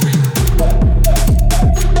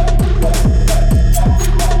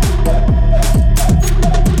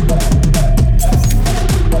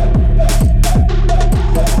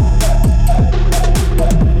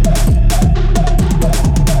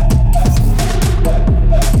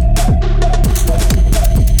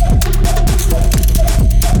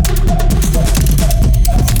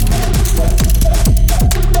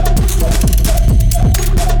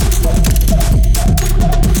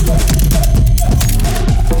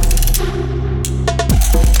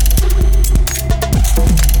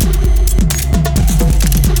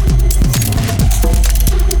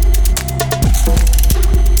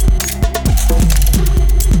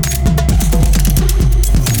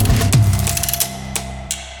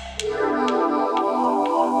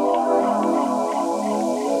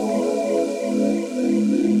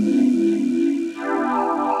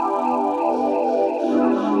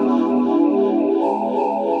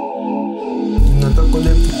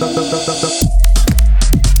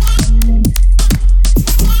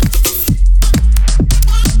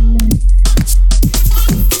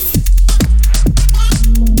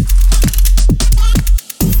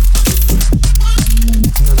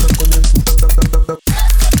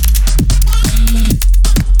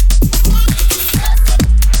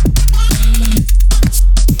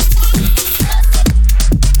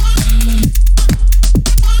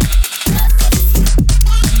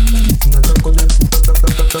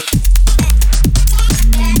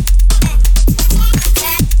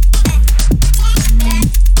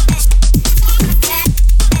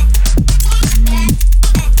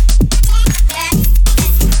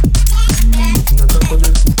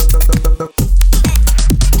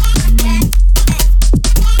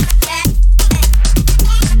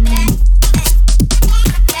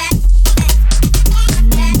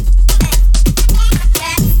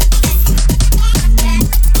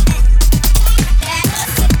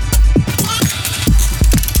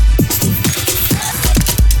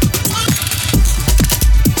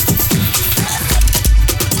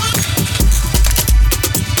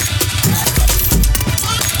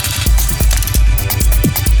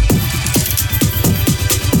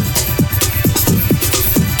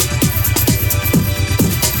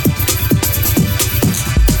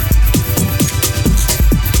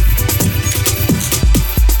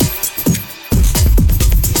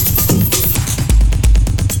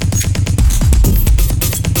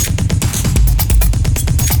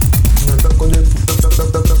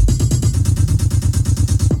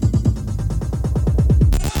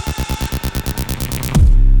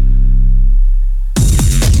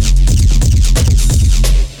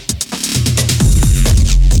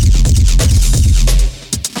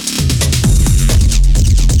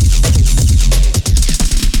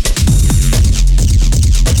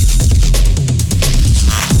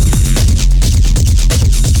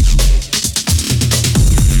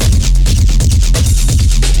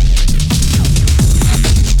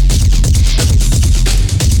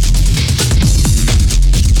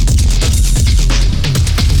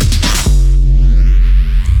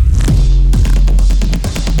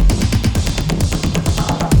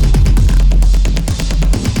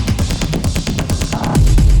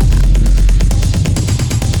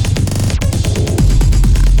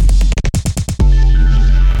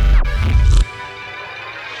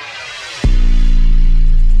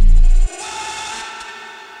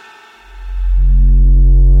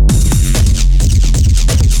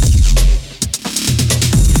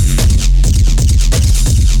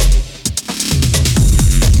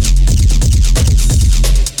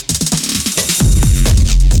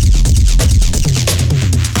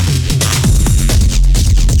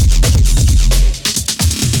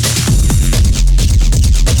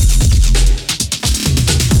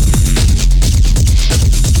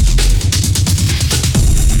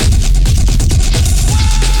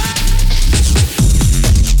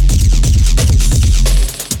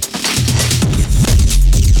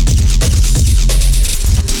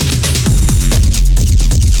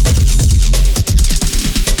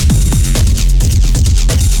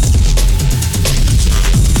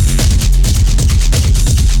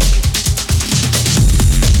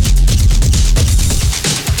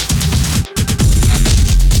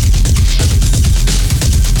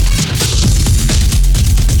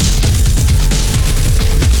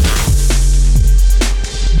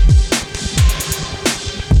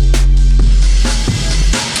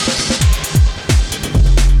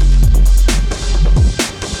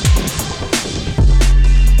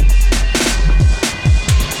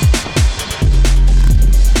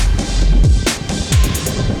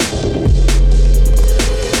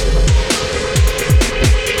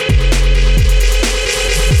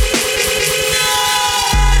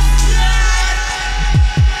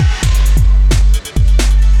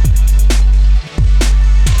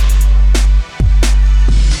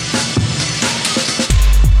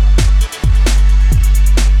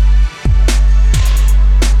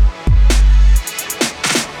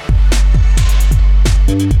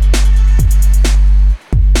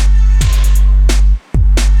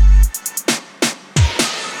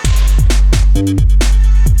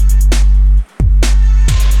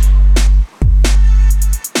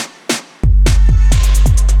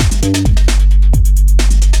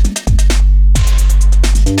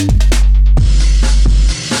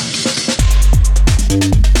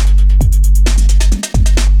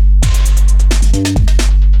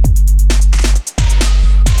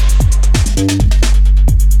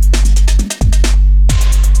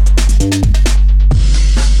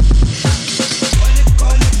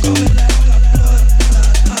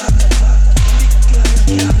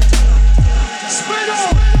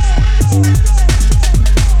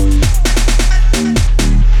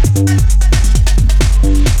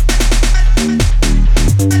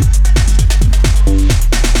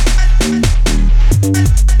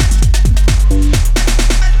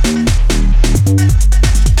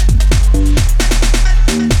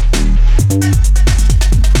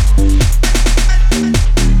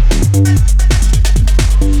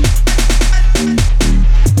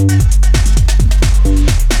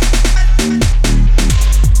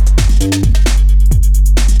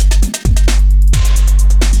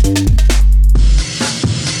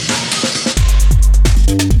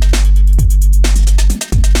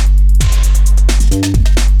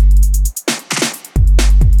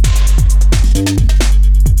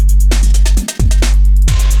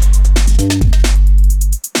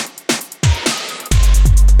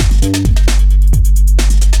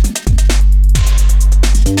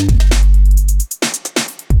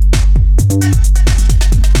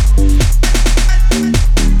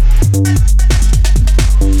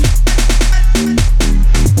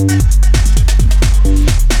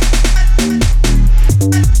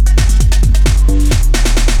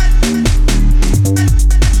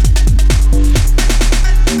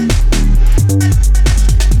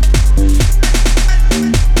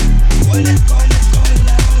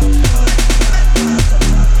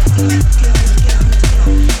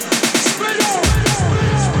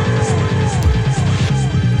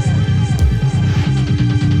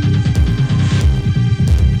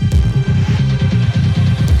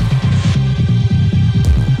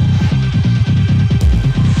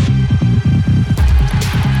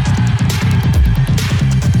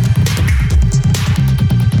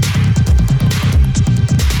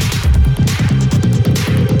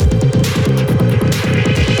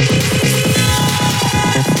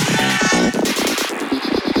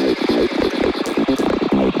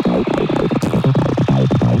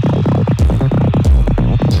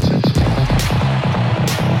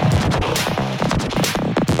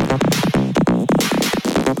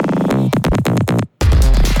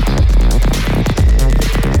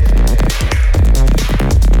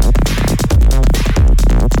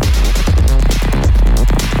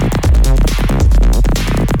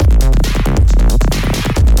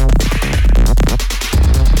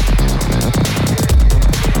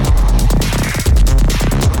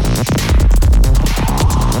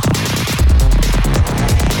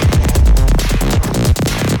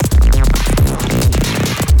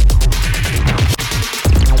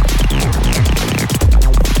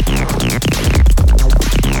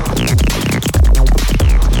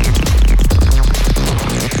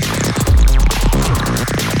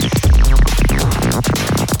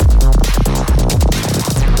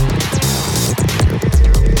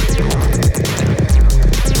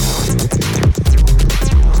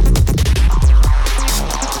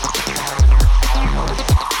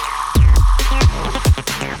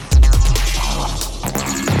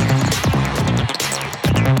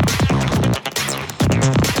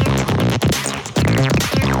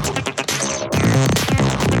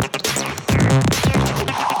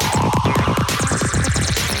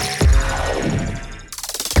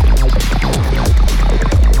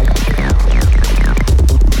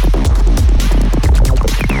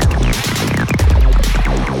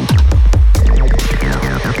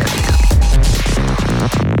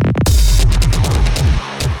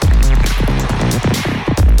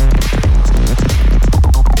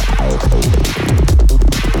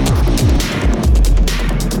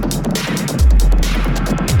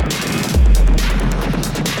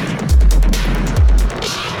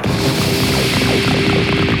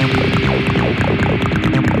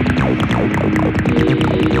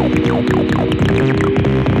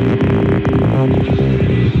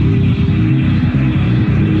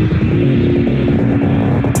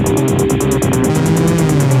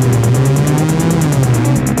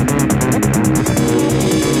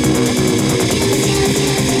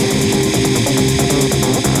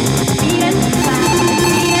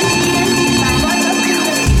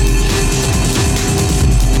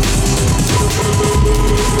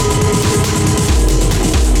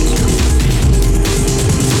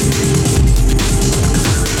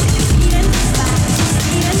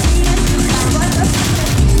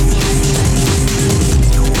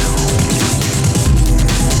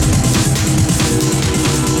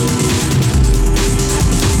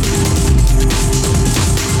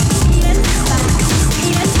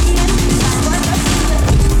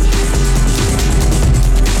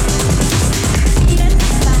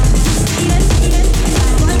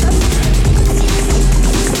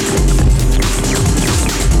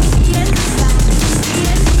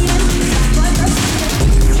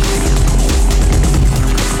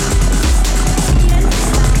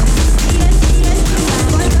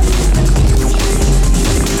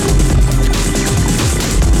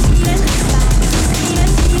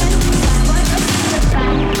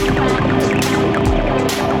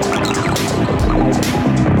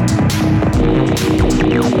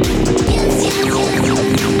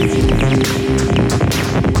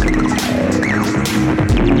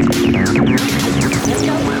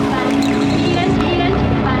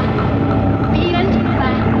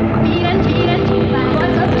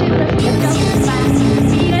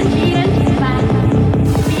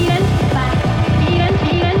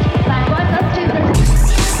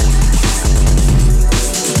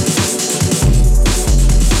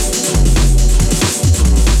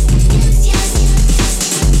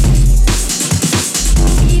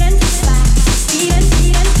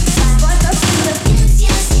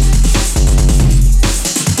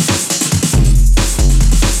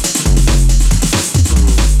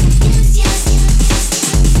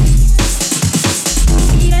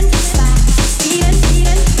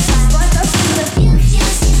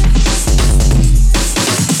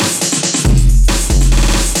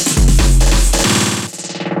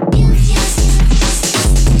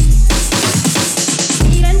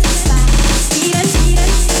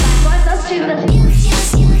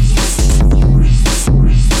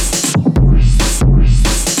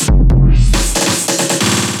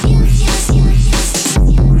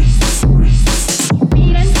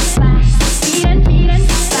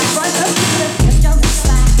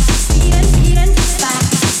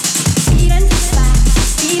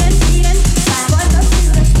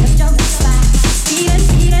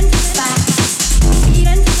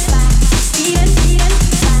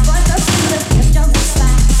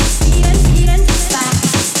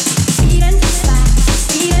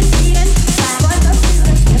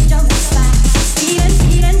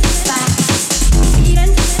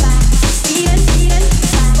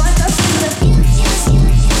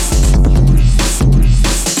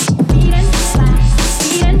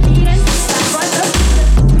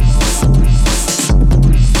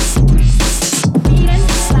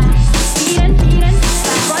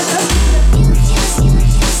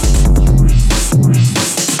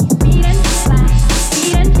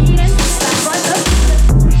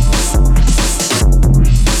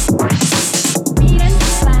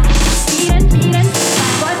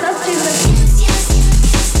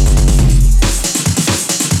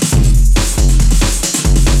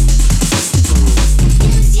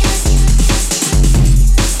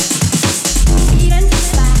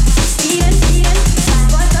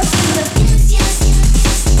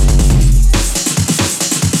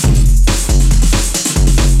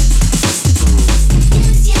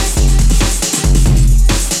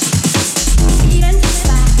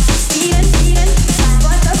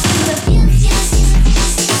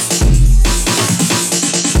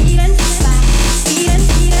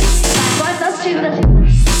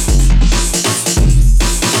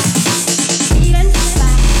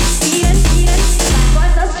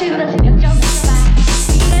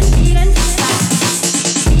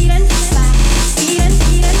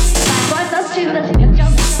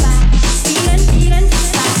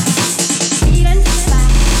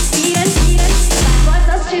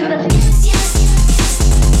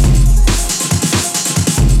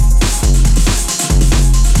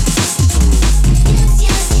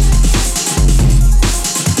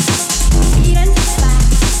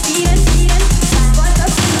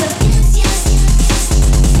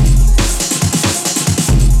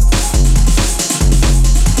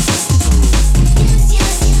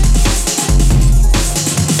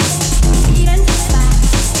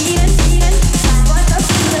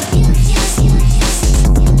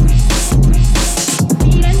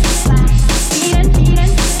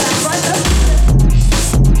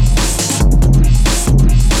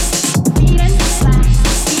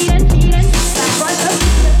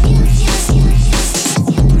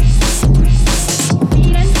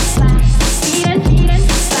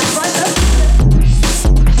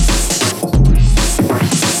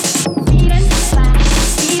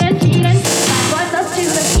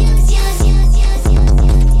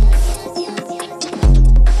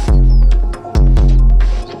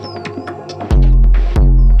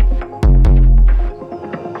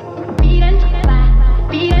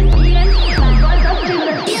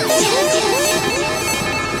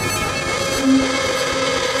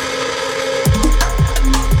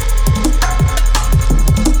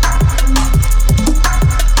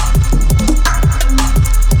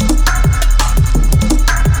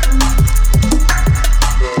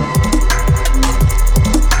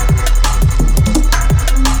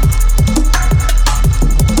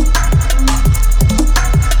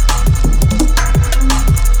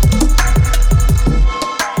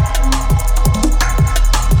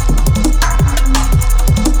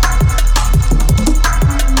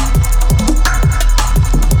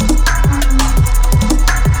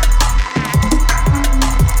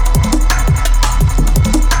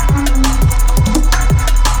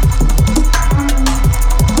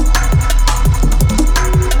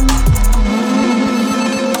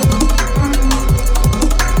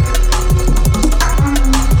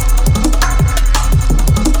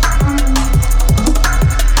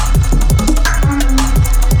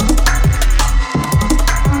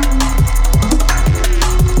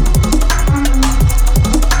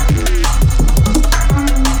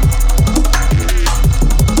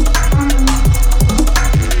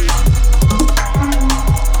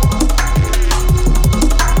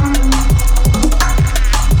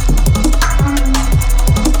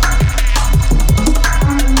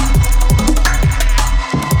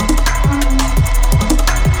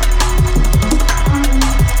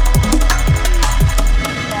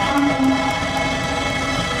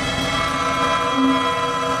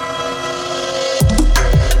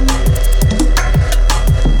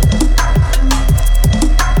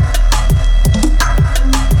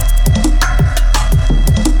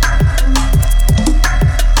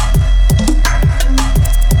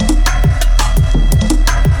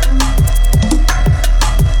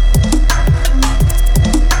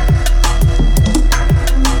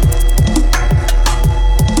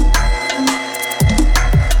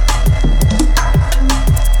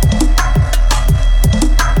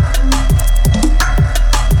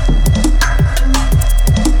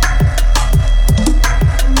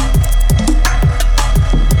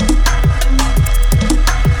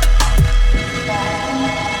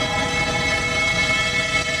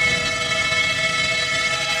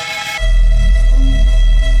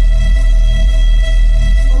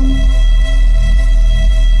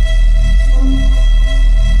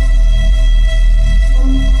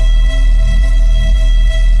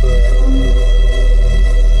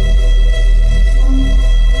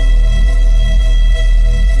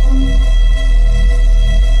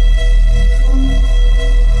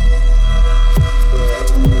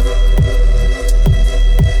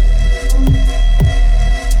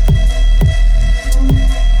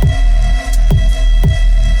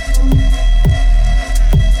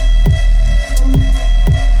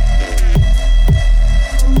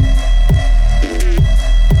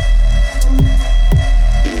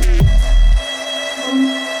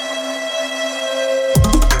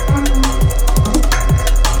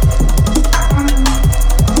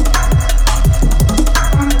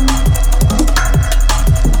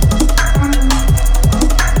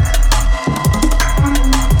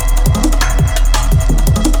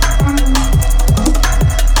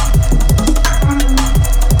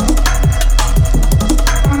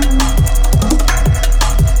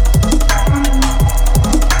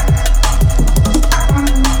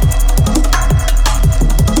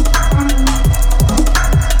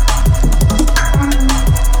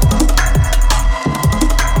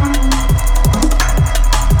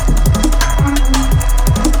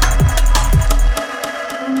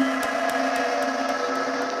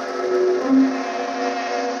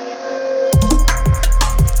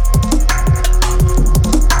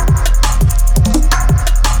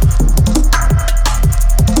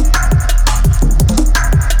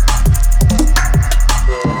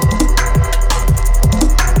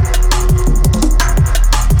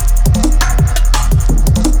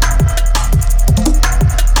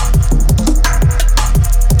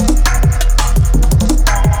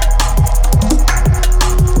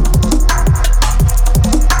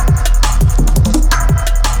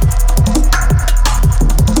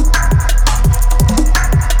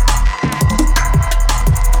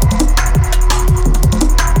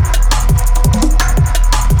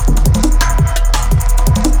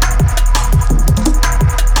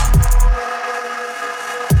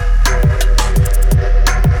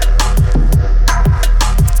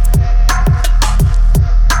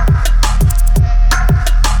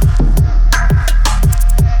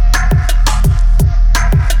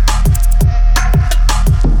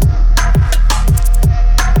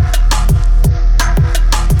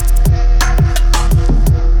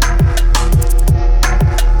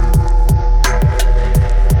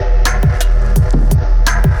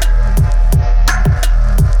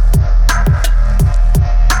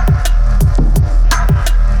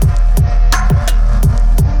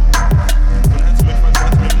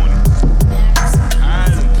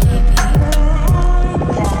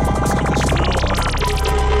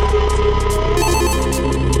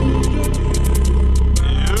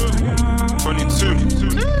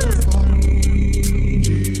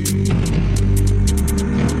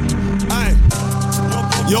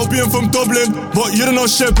 being from Dublin, but you don't know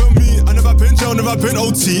shit about me. I never been jail, never been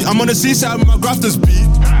OT. I'm on the seaside with my grafters beat.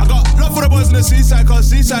 I got love for the boys in the seaside, cause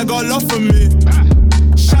seaside got love for me.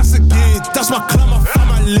 Shots again, that's my clan, my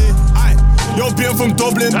family. Aye, yo, being from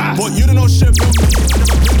Dublin, but you don't know shit about me.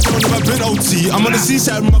 I never been OT. I'm on the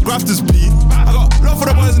seaside with my grafters beat. I got love for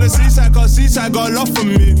the boys in the seaside, cause seaside got love for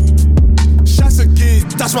me. Shots again,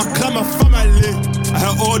 that's my clan, my family. I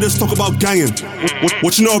heard all this talk about ganging.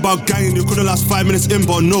 What you know about ganging? You couldn't last 5 minutes in,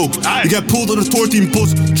 but no. You get pulled on the 14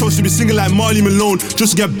 bus, chose to be singing like Marley Malone,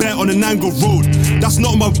 just to get bet on the Nango Road. That's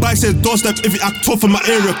not on my bike, said doorstep if you act tough in my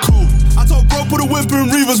area code. I told bro, put a whip in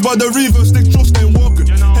Reavers, but the Reavers stick just ain't walking.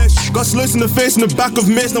 Got slugs in the face in the back of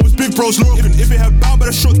Mace, now it's big bros looking. If you have bang,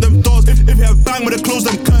 better shut them doors. If you have bang, better close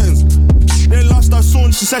them curtains. They lost our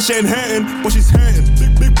son, she said she ain't hurting, but she's hurting.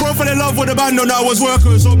 Big bro fell in love with the band, no, now I was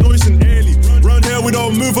working, so noise and early. Round here we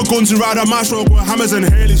don't move for guns, we ride a mash rock with hammers and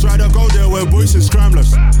Harleys. Ride a go there where boys and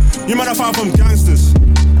scramblers. You might have found from gangsters.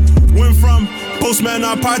 Went from postman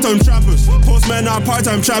now part-time trappers. Postman now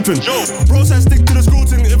part-time trapping. Bro said stick to the school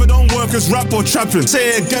thing, if it don't work it's rap or trapping.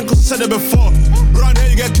 Say it again cause I said it before. Around here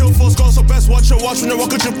you get killed for skulls, so best watch your watch when you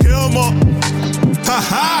walk a trip kill more.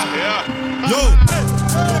 Haha.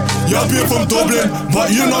 Yo, being from Dublin,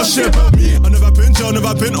 but you know shit about me. I never been jail,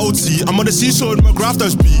 never been OT. I'm on the seashore with my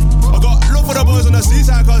grafters beat. I got love for the boys on the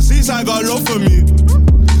seaside, cause seaside got love for me.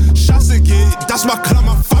 Shots again, that's my clan,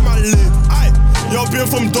 my family. Aye, yo, being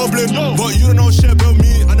from Dublin, but you don't know shit about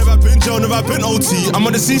me. I never been jail, never been OT. I'm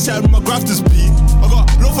on the seaside with my grafters beat. I got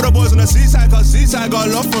love for the boys on the seaside, cause seaside got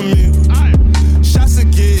love for me. Aye, shots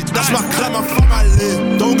again, that's my clan, my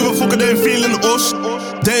family. Don't give a fuck if they ain't feeling us.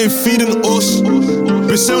 They ain't feeding us.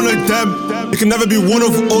 We sound like them. It can never be one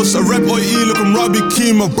of us. A rap OE looking Robbie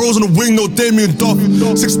Keane. My bros on the wing, no Damien Duff.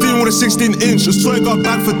 16 with a 16-inch. Just try got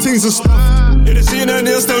back for things and stuff. In the scene and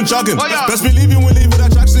they're still jogging. Best believe you will leave with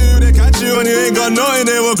that tracksuit. They catch you and you ain't got nothing.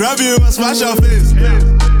 They will grab you and smash your face.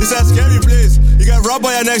 It's that scary place. You get robbed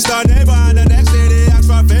by your next door neighbor, and the next day they ask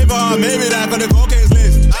for a favor. Maybe that for the cocaine's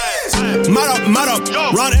list. Mad up,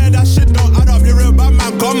 round here that shit don't add up. You real bad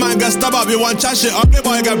man, come man, get stabbed up. You want chat shit, ugly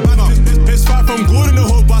boy, get bang up. It's far from good in the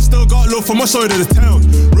hood, but I still got love for my side of the town.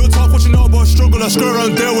 Real talk, what you know about struggle, I screw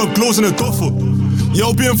around there with gloves in the duffel.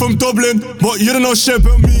 Yo, being from Dublin, but you don't know shit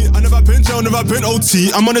about me. I never been jail, never been OT.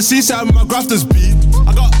 I'm on the seaside with my grafters beat.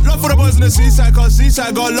 I got love for the boys in the seaside, cause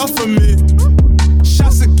seaside got love for me.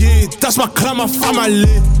 Shots again, that's my clan, my family.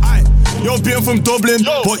 Aye. Yo, being from Dublin,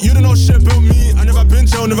 but you don't know shit about me. I never been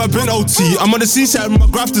jail, never been OT. I'm on the seaside with my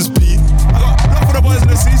grafters beat. I got love for the boys in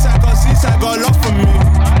the seaside, cause seaside got love for me.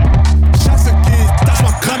 Shots again, that's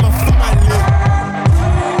my clan, my family.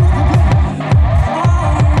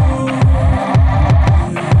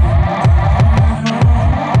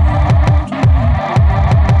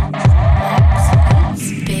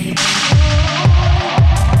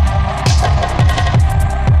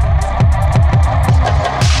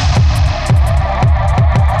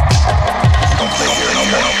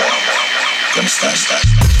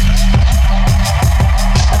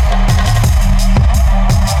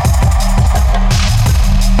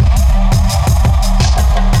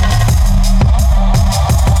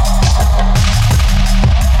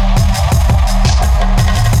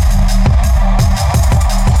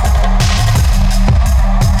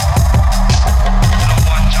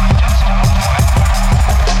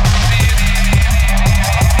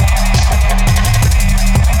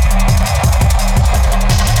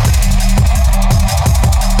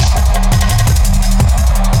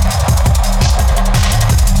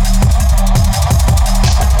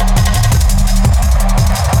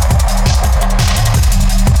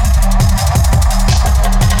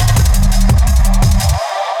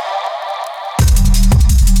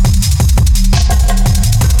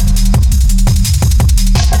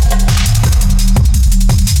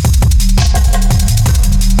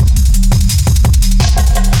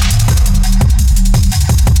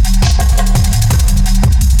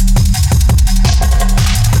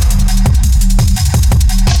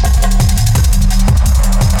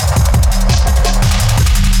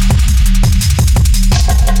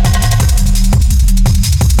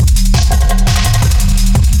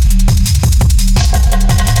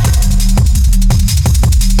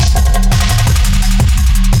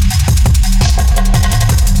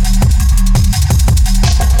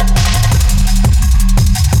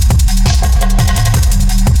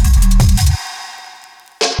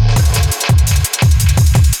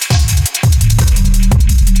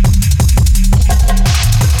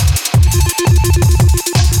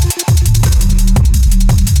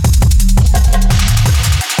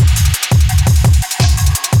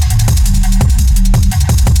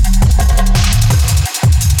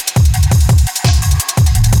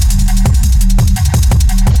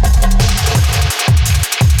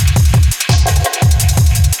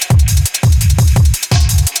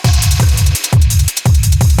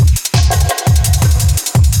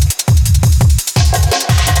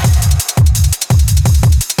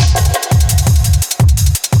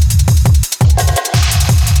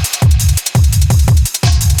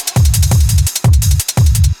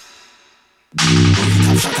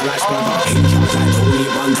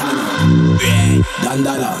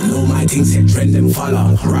 set trend them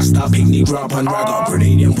follow. Rasta picnic drop and ragga.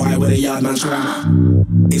 Grenadian boy with a yardman's grammar.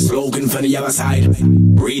 It's slogan for the other side.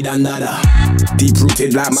 Read another. Deep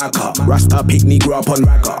rooted like Maca. Rasta picnic drop and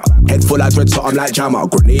ragga. Head full of dread something like Jammer.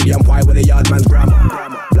 Grenadian boy with a yardman's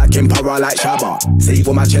grammar. Black emperor like Shabba. Save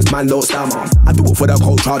for my chest man don't stammer. I do it for the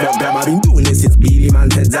culture don't damn. I've been doing this since Beanie Man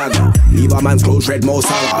said Zaga. Leave a man's clothes red Mo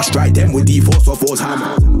Salah. Strike them with D4 so force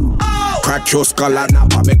hammer. Crack your skull like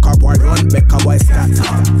Napa. Make a boy run, make a boy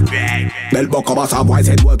scatter. Bell buckle but a boy's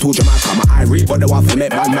head word to Jamaica. My eye read but the one for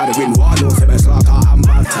make man mad win war. No seven slaughter and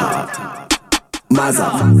batter.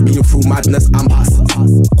 Mazza, been through madness and pass.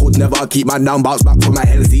 Could never keep man down, bounce back from my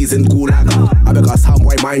hell season gulag. I beg a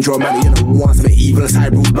soundboy mind your money, you know wants me evil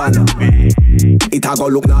side root banner. It a go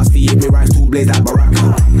look nasty if me rise to blaze like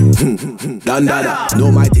Baraka. Done dada,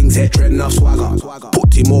 know my things set trend of swagger.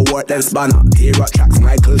 Put him more work than spanner. Tear up tracks,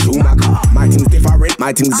 Michael Schumacher. My things different,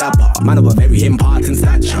 my things zapper. Man of a very important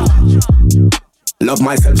stature. Love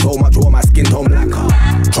myself so much, all my skin tone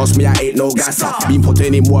blacker. Trust me, I ain't no gasser. Been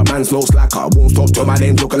putting in more man's no slacker. Won't stop till my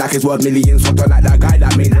name looking like it's worth millions. Something like that guy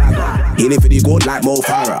that made ragga. He live for the gold like Mo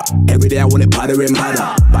Farah. Every day I want it pattering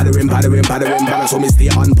padder. Pattering, pattering, pattering, pattering. So me stay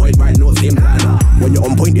on point, right, no same planner. When you're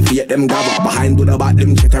on point, you fear them gather. Behind do the back,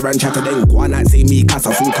 them chitter and chatter. Then go on and say me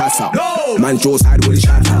casa, full casa. No! Man Joe side will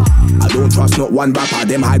shatter. I don't trust not one rapper.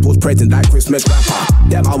 Them hype was present like Christmas rapper.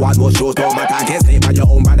 Them award was shows no matter. I guess they by your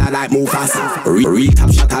own brother like Mufasa. Real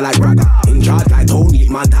top shatter like Braga. In charge like Tony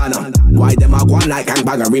Montana. Why them a gone like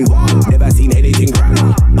gangbanger in war? Never seen anything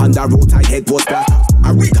grander. On the road I head was splatter.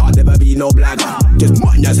 A retard never be no blagger. Just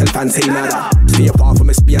mind yourself and say nada. Stay far from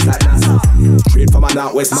a space like NASA. Straight from a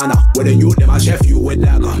northwest manor. Where the youth them a chef you with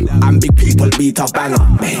dagger. And big people beat up banger.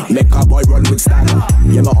 Make a boy run with stagger.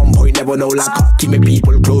 Yeah, my on point never no lacquer. Keep me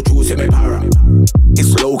people close to see me para.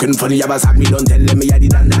 It's slogan for the others have me don't tell them me I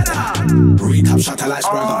did nada. Breathe up shatter like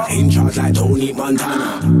Spraga. In charge like Tony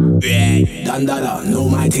Montana. Yeah, dandada. Know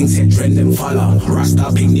my things set trend them follow.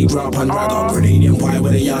 Rasta picnic drop and ragga. Grenadian boy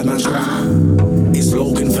with a yardman's grammar. It's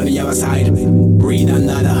slogan for the other side. Breathe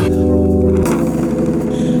another.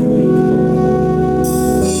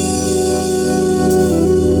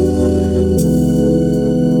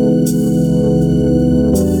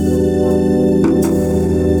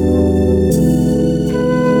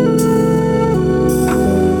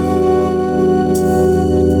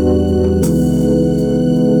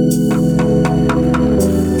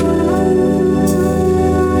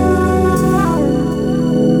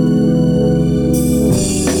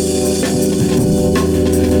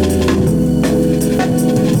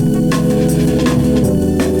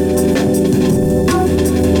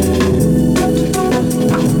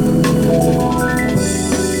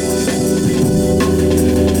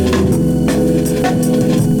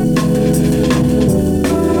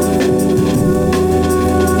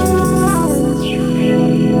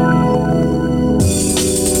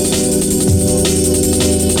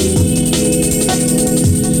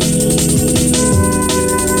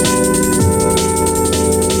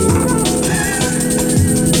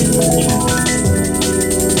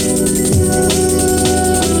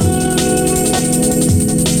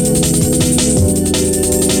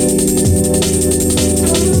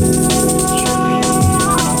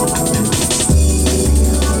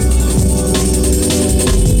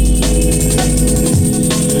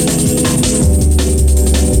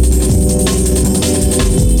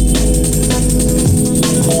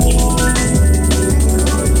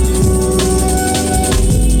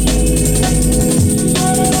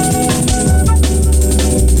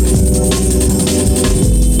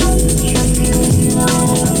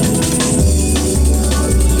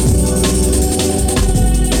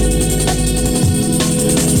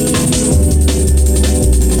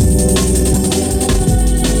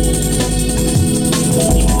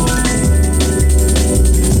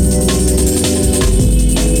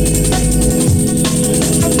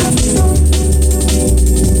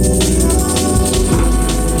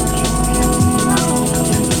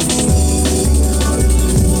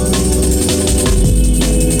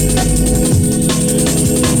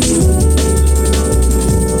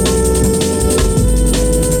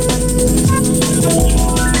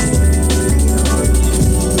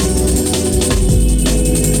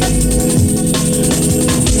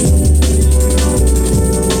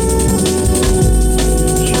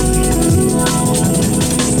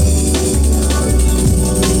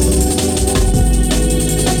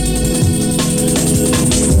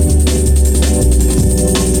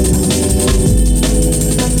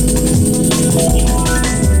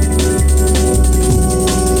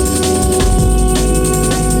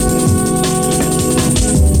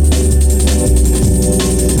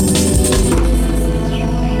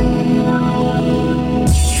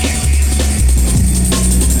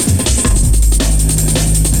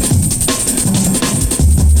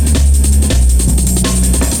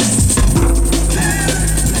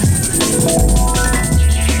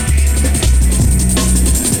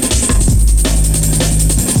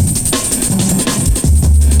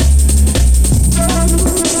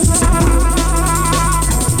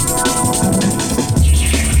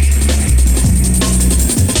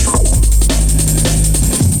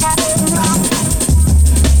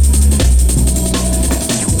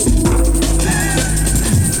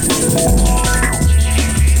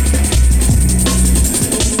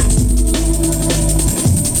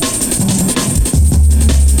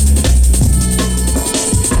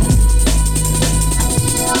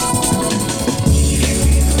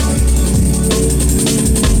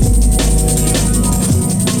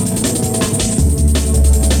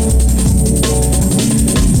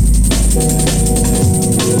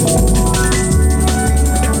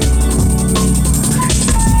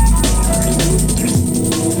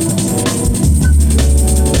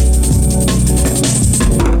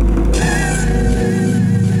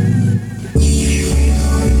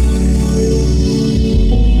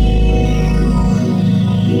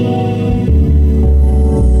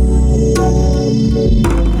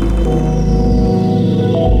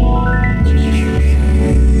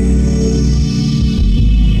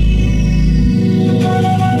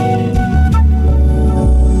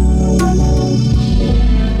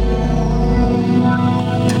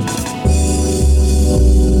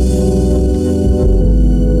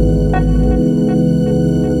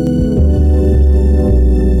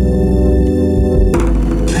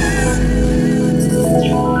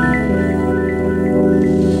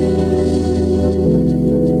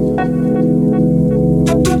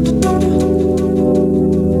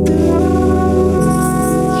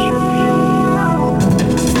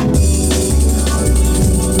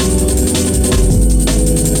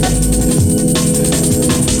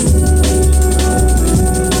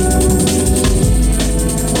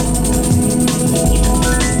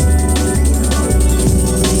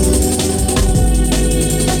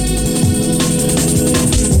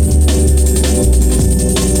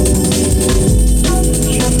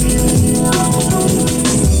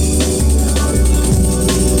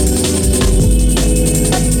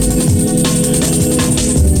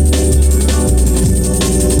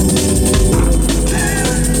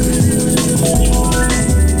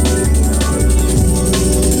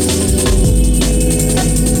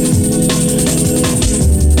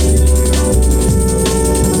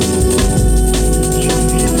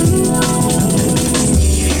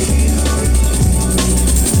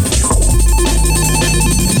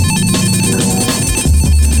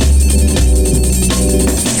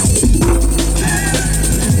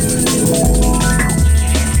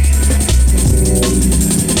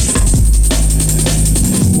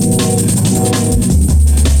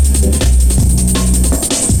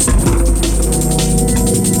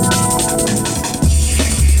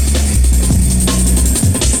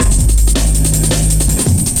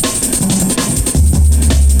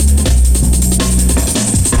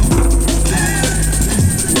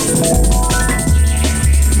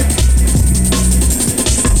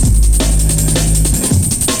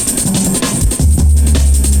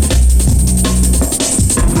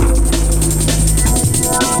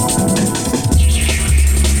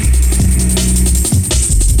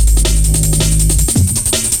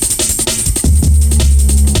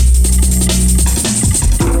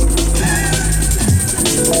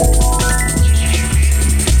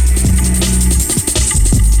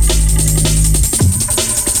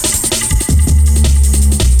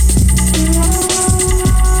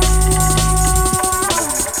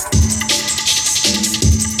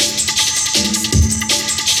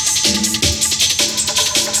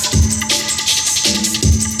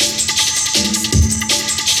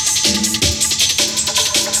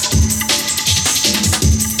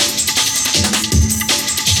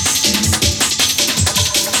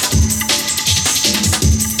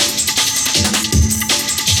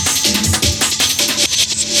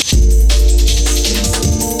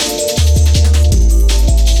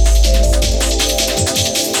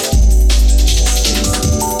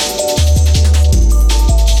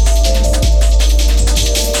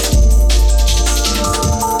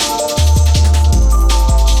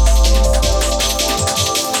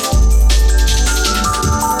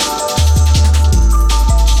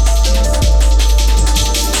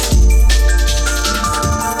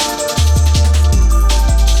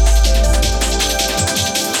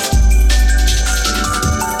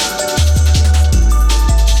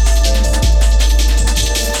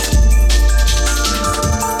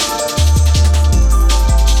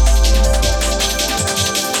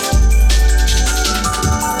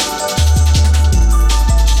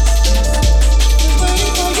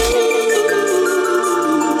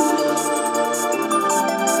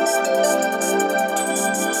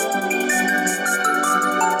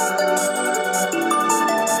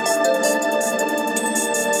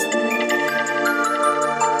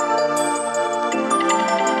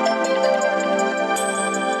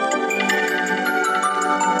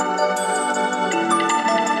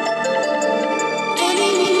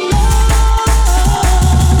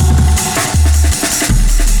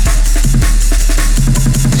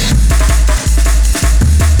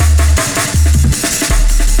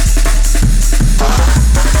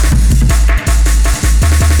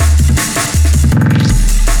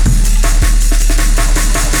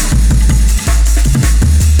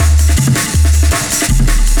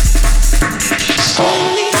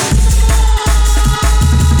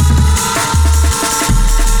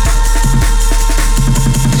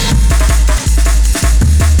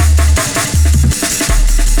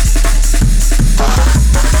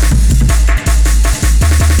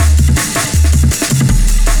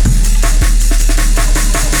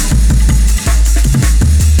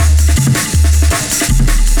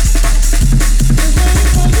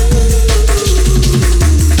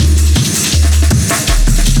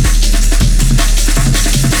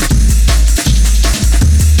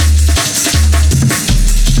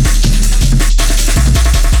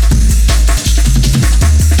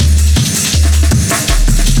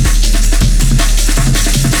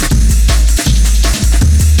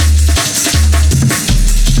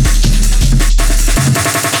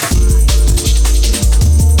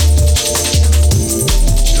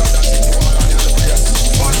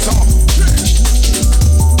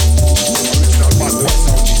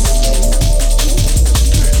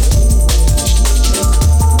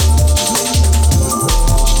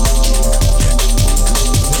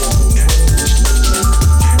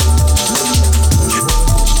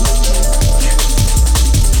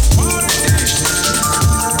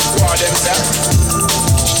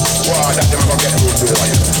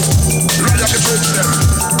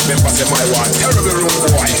 remember say my one terrible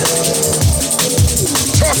rude boy.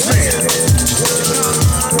 Trust me.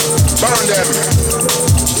 Burn them.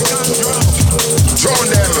 Drown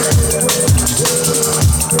them.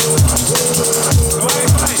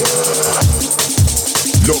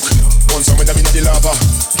 Look, once some of them in the lava,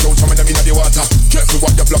 drown some of them in the water. Careful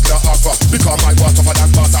what you block the offer, because my water for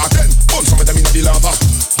that water again. Once some of them in the lava,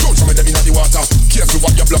 drown some of them in the water. Careful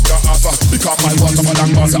what you block the offer, because my water for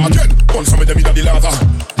that water again. Once some of them in the lava,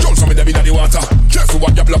 drown some of them in the water. Careful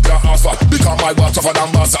what you block the offer, because my water for that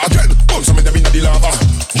water again. Once some of them in the lava,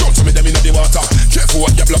 drown some of them in the water. Careful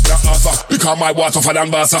what you block the offer, because my water for that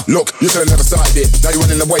water. Look, you said I never started it, now you're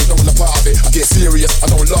running away, don't want a part of it. I get serious,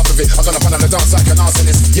 I don't laugh of it. I'm gonna find on the dance like an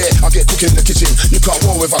arsonist. Yeah, I get cooking in the kitchen. You can't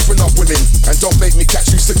war with us, we're not women. And don't make me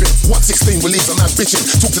catch you slipping. 116 will leave a man bitching.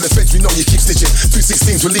 Talk to the feds, we know you keep stitching.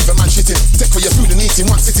 216s will leave a man shitting. Take for your food and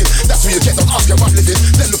eating one sitting. That's where you get, don't ask how I'm living.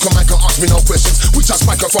 Then look a man can ask me no questions. We just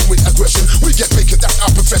microphone with aggression. We get paid, that's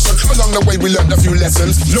our profession. Along the way we learned a few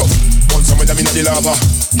lessons. Look, want some of them in the lava,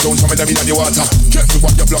 don't some of them in the water. Careful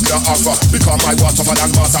what you block the offer, because my water for that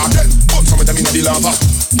water again. Want some of them in the lava,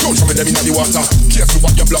 don't some of them in the water. Careful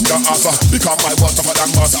what you block the offer, because my water for that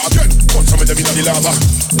water again. Want some of them in the lava,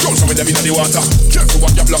 don't some of them in the water. Careful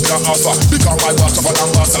what you block the offer, because my water for that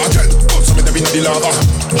water again. Want some of them in the lava,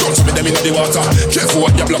 don't some of them in the water. Careful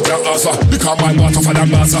what you block the offer, because my water for that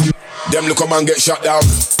water. Them look a man get shot down.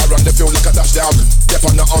 I run the field like a touchdown. Step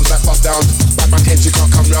on the arms like pass down. Batman entry can't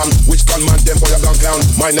come round. Which gunman them boy a gun down?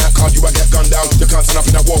 My night card you a get gunned down. You can't turn up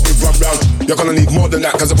in a war we run round. You're gonna need more than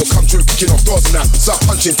that, cause I will come through kicking off doors and that. Start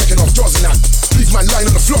punching, taking off jaws and that. Leave my line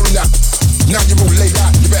on the floor and that. Now you're all laid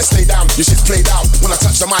out, you better stay down. Your shit's played out. When I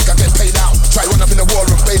touch the mic I get paid out. Try run up in the wall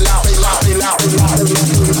and bail out.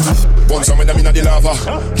 Want some of them in the lava,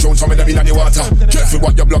 show some of them in the water. Careful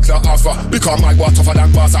what you block the offer, because my water for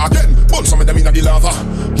that water again. Want some of them in the lava,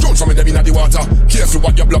 don't some of them in the water. Careful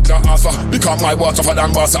what you block the offer, because my water for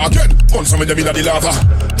that water again. Want some of them in the lava,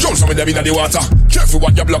 don't some of them in the water. Careful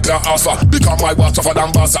what you block the offer, because my water for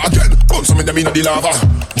that water again. Want some of them in the lava,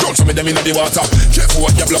 don't some of them in the water. Careful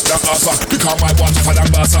what you block the offer, because my water for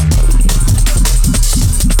that water.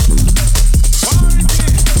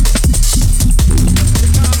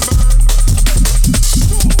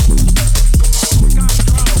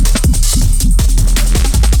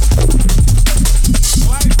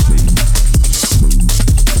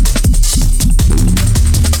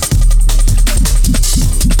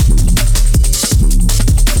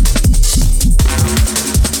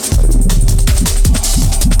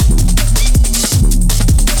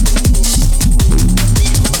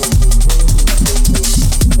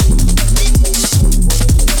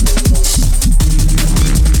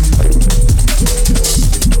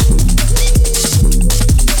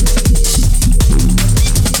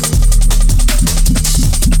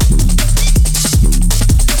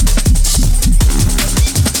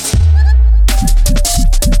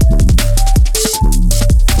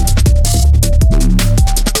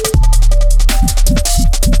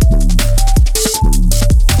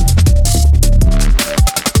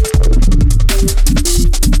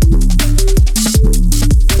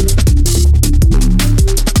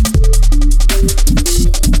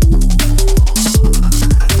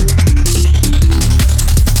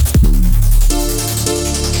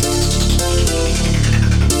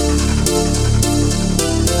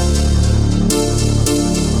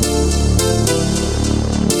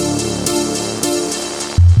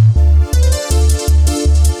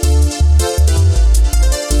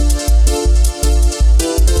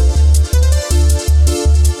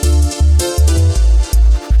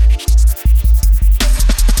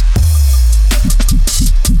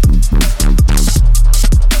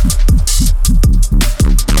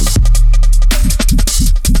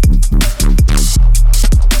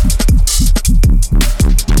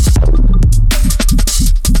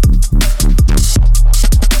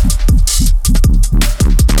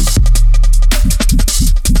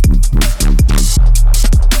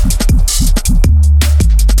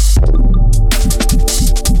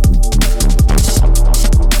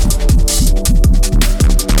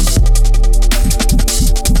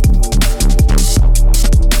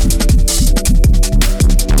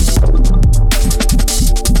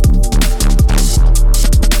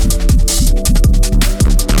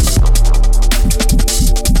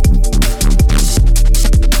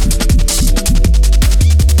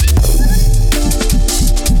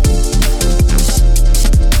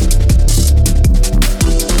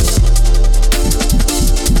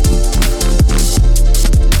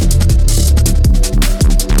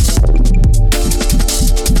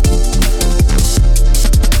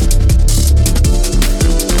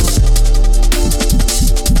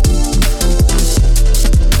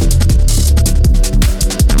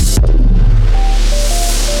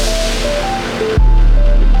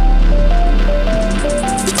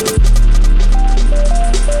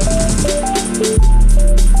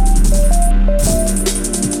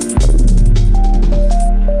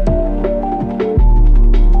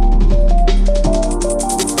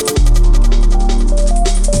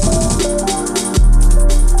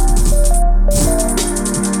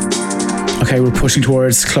 Okay, we're pushing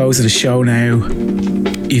towards close of the show now.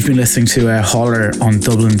 You've been listening to Holler on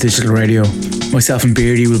Dublin Digital Radio. Myself and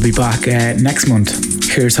Beardy will be back next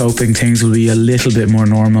month. Here's hoping things will be a little bit more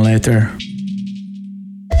normal out there.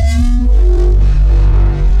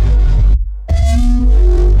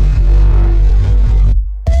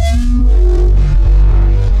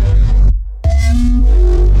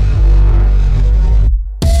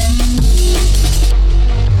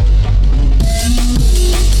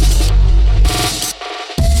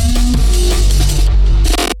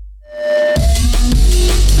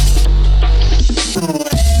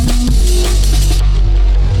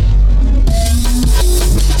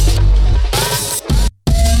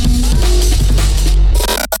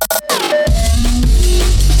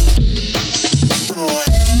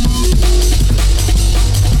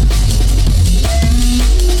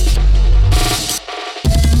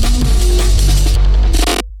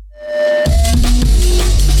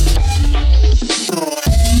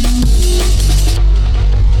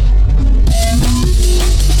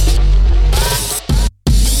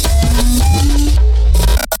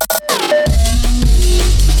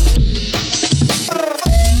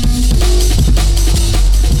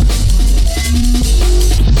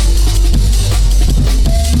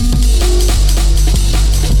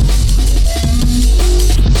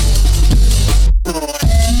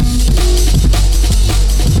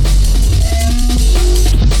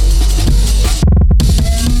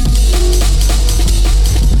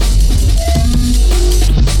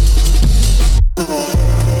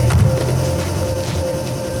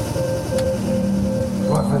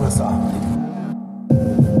 What, Vanessa?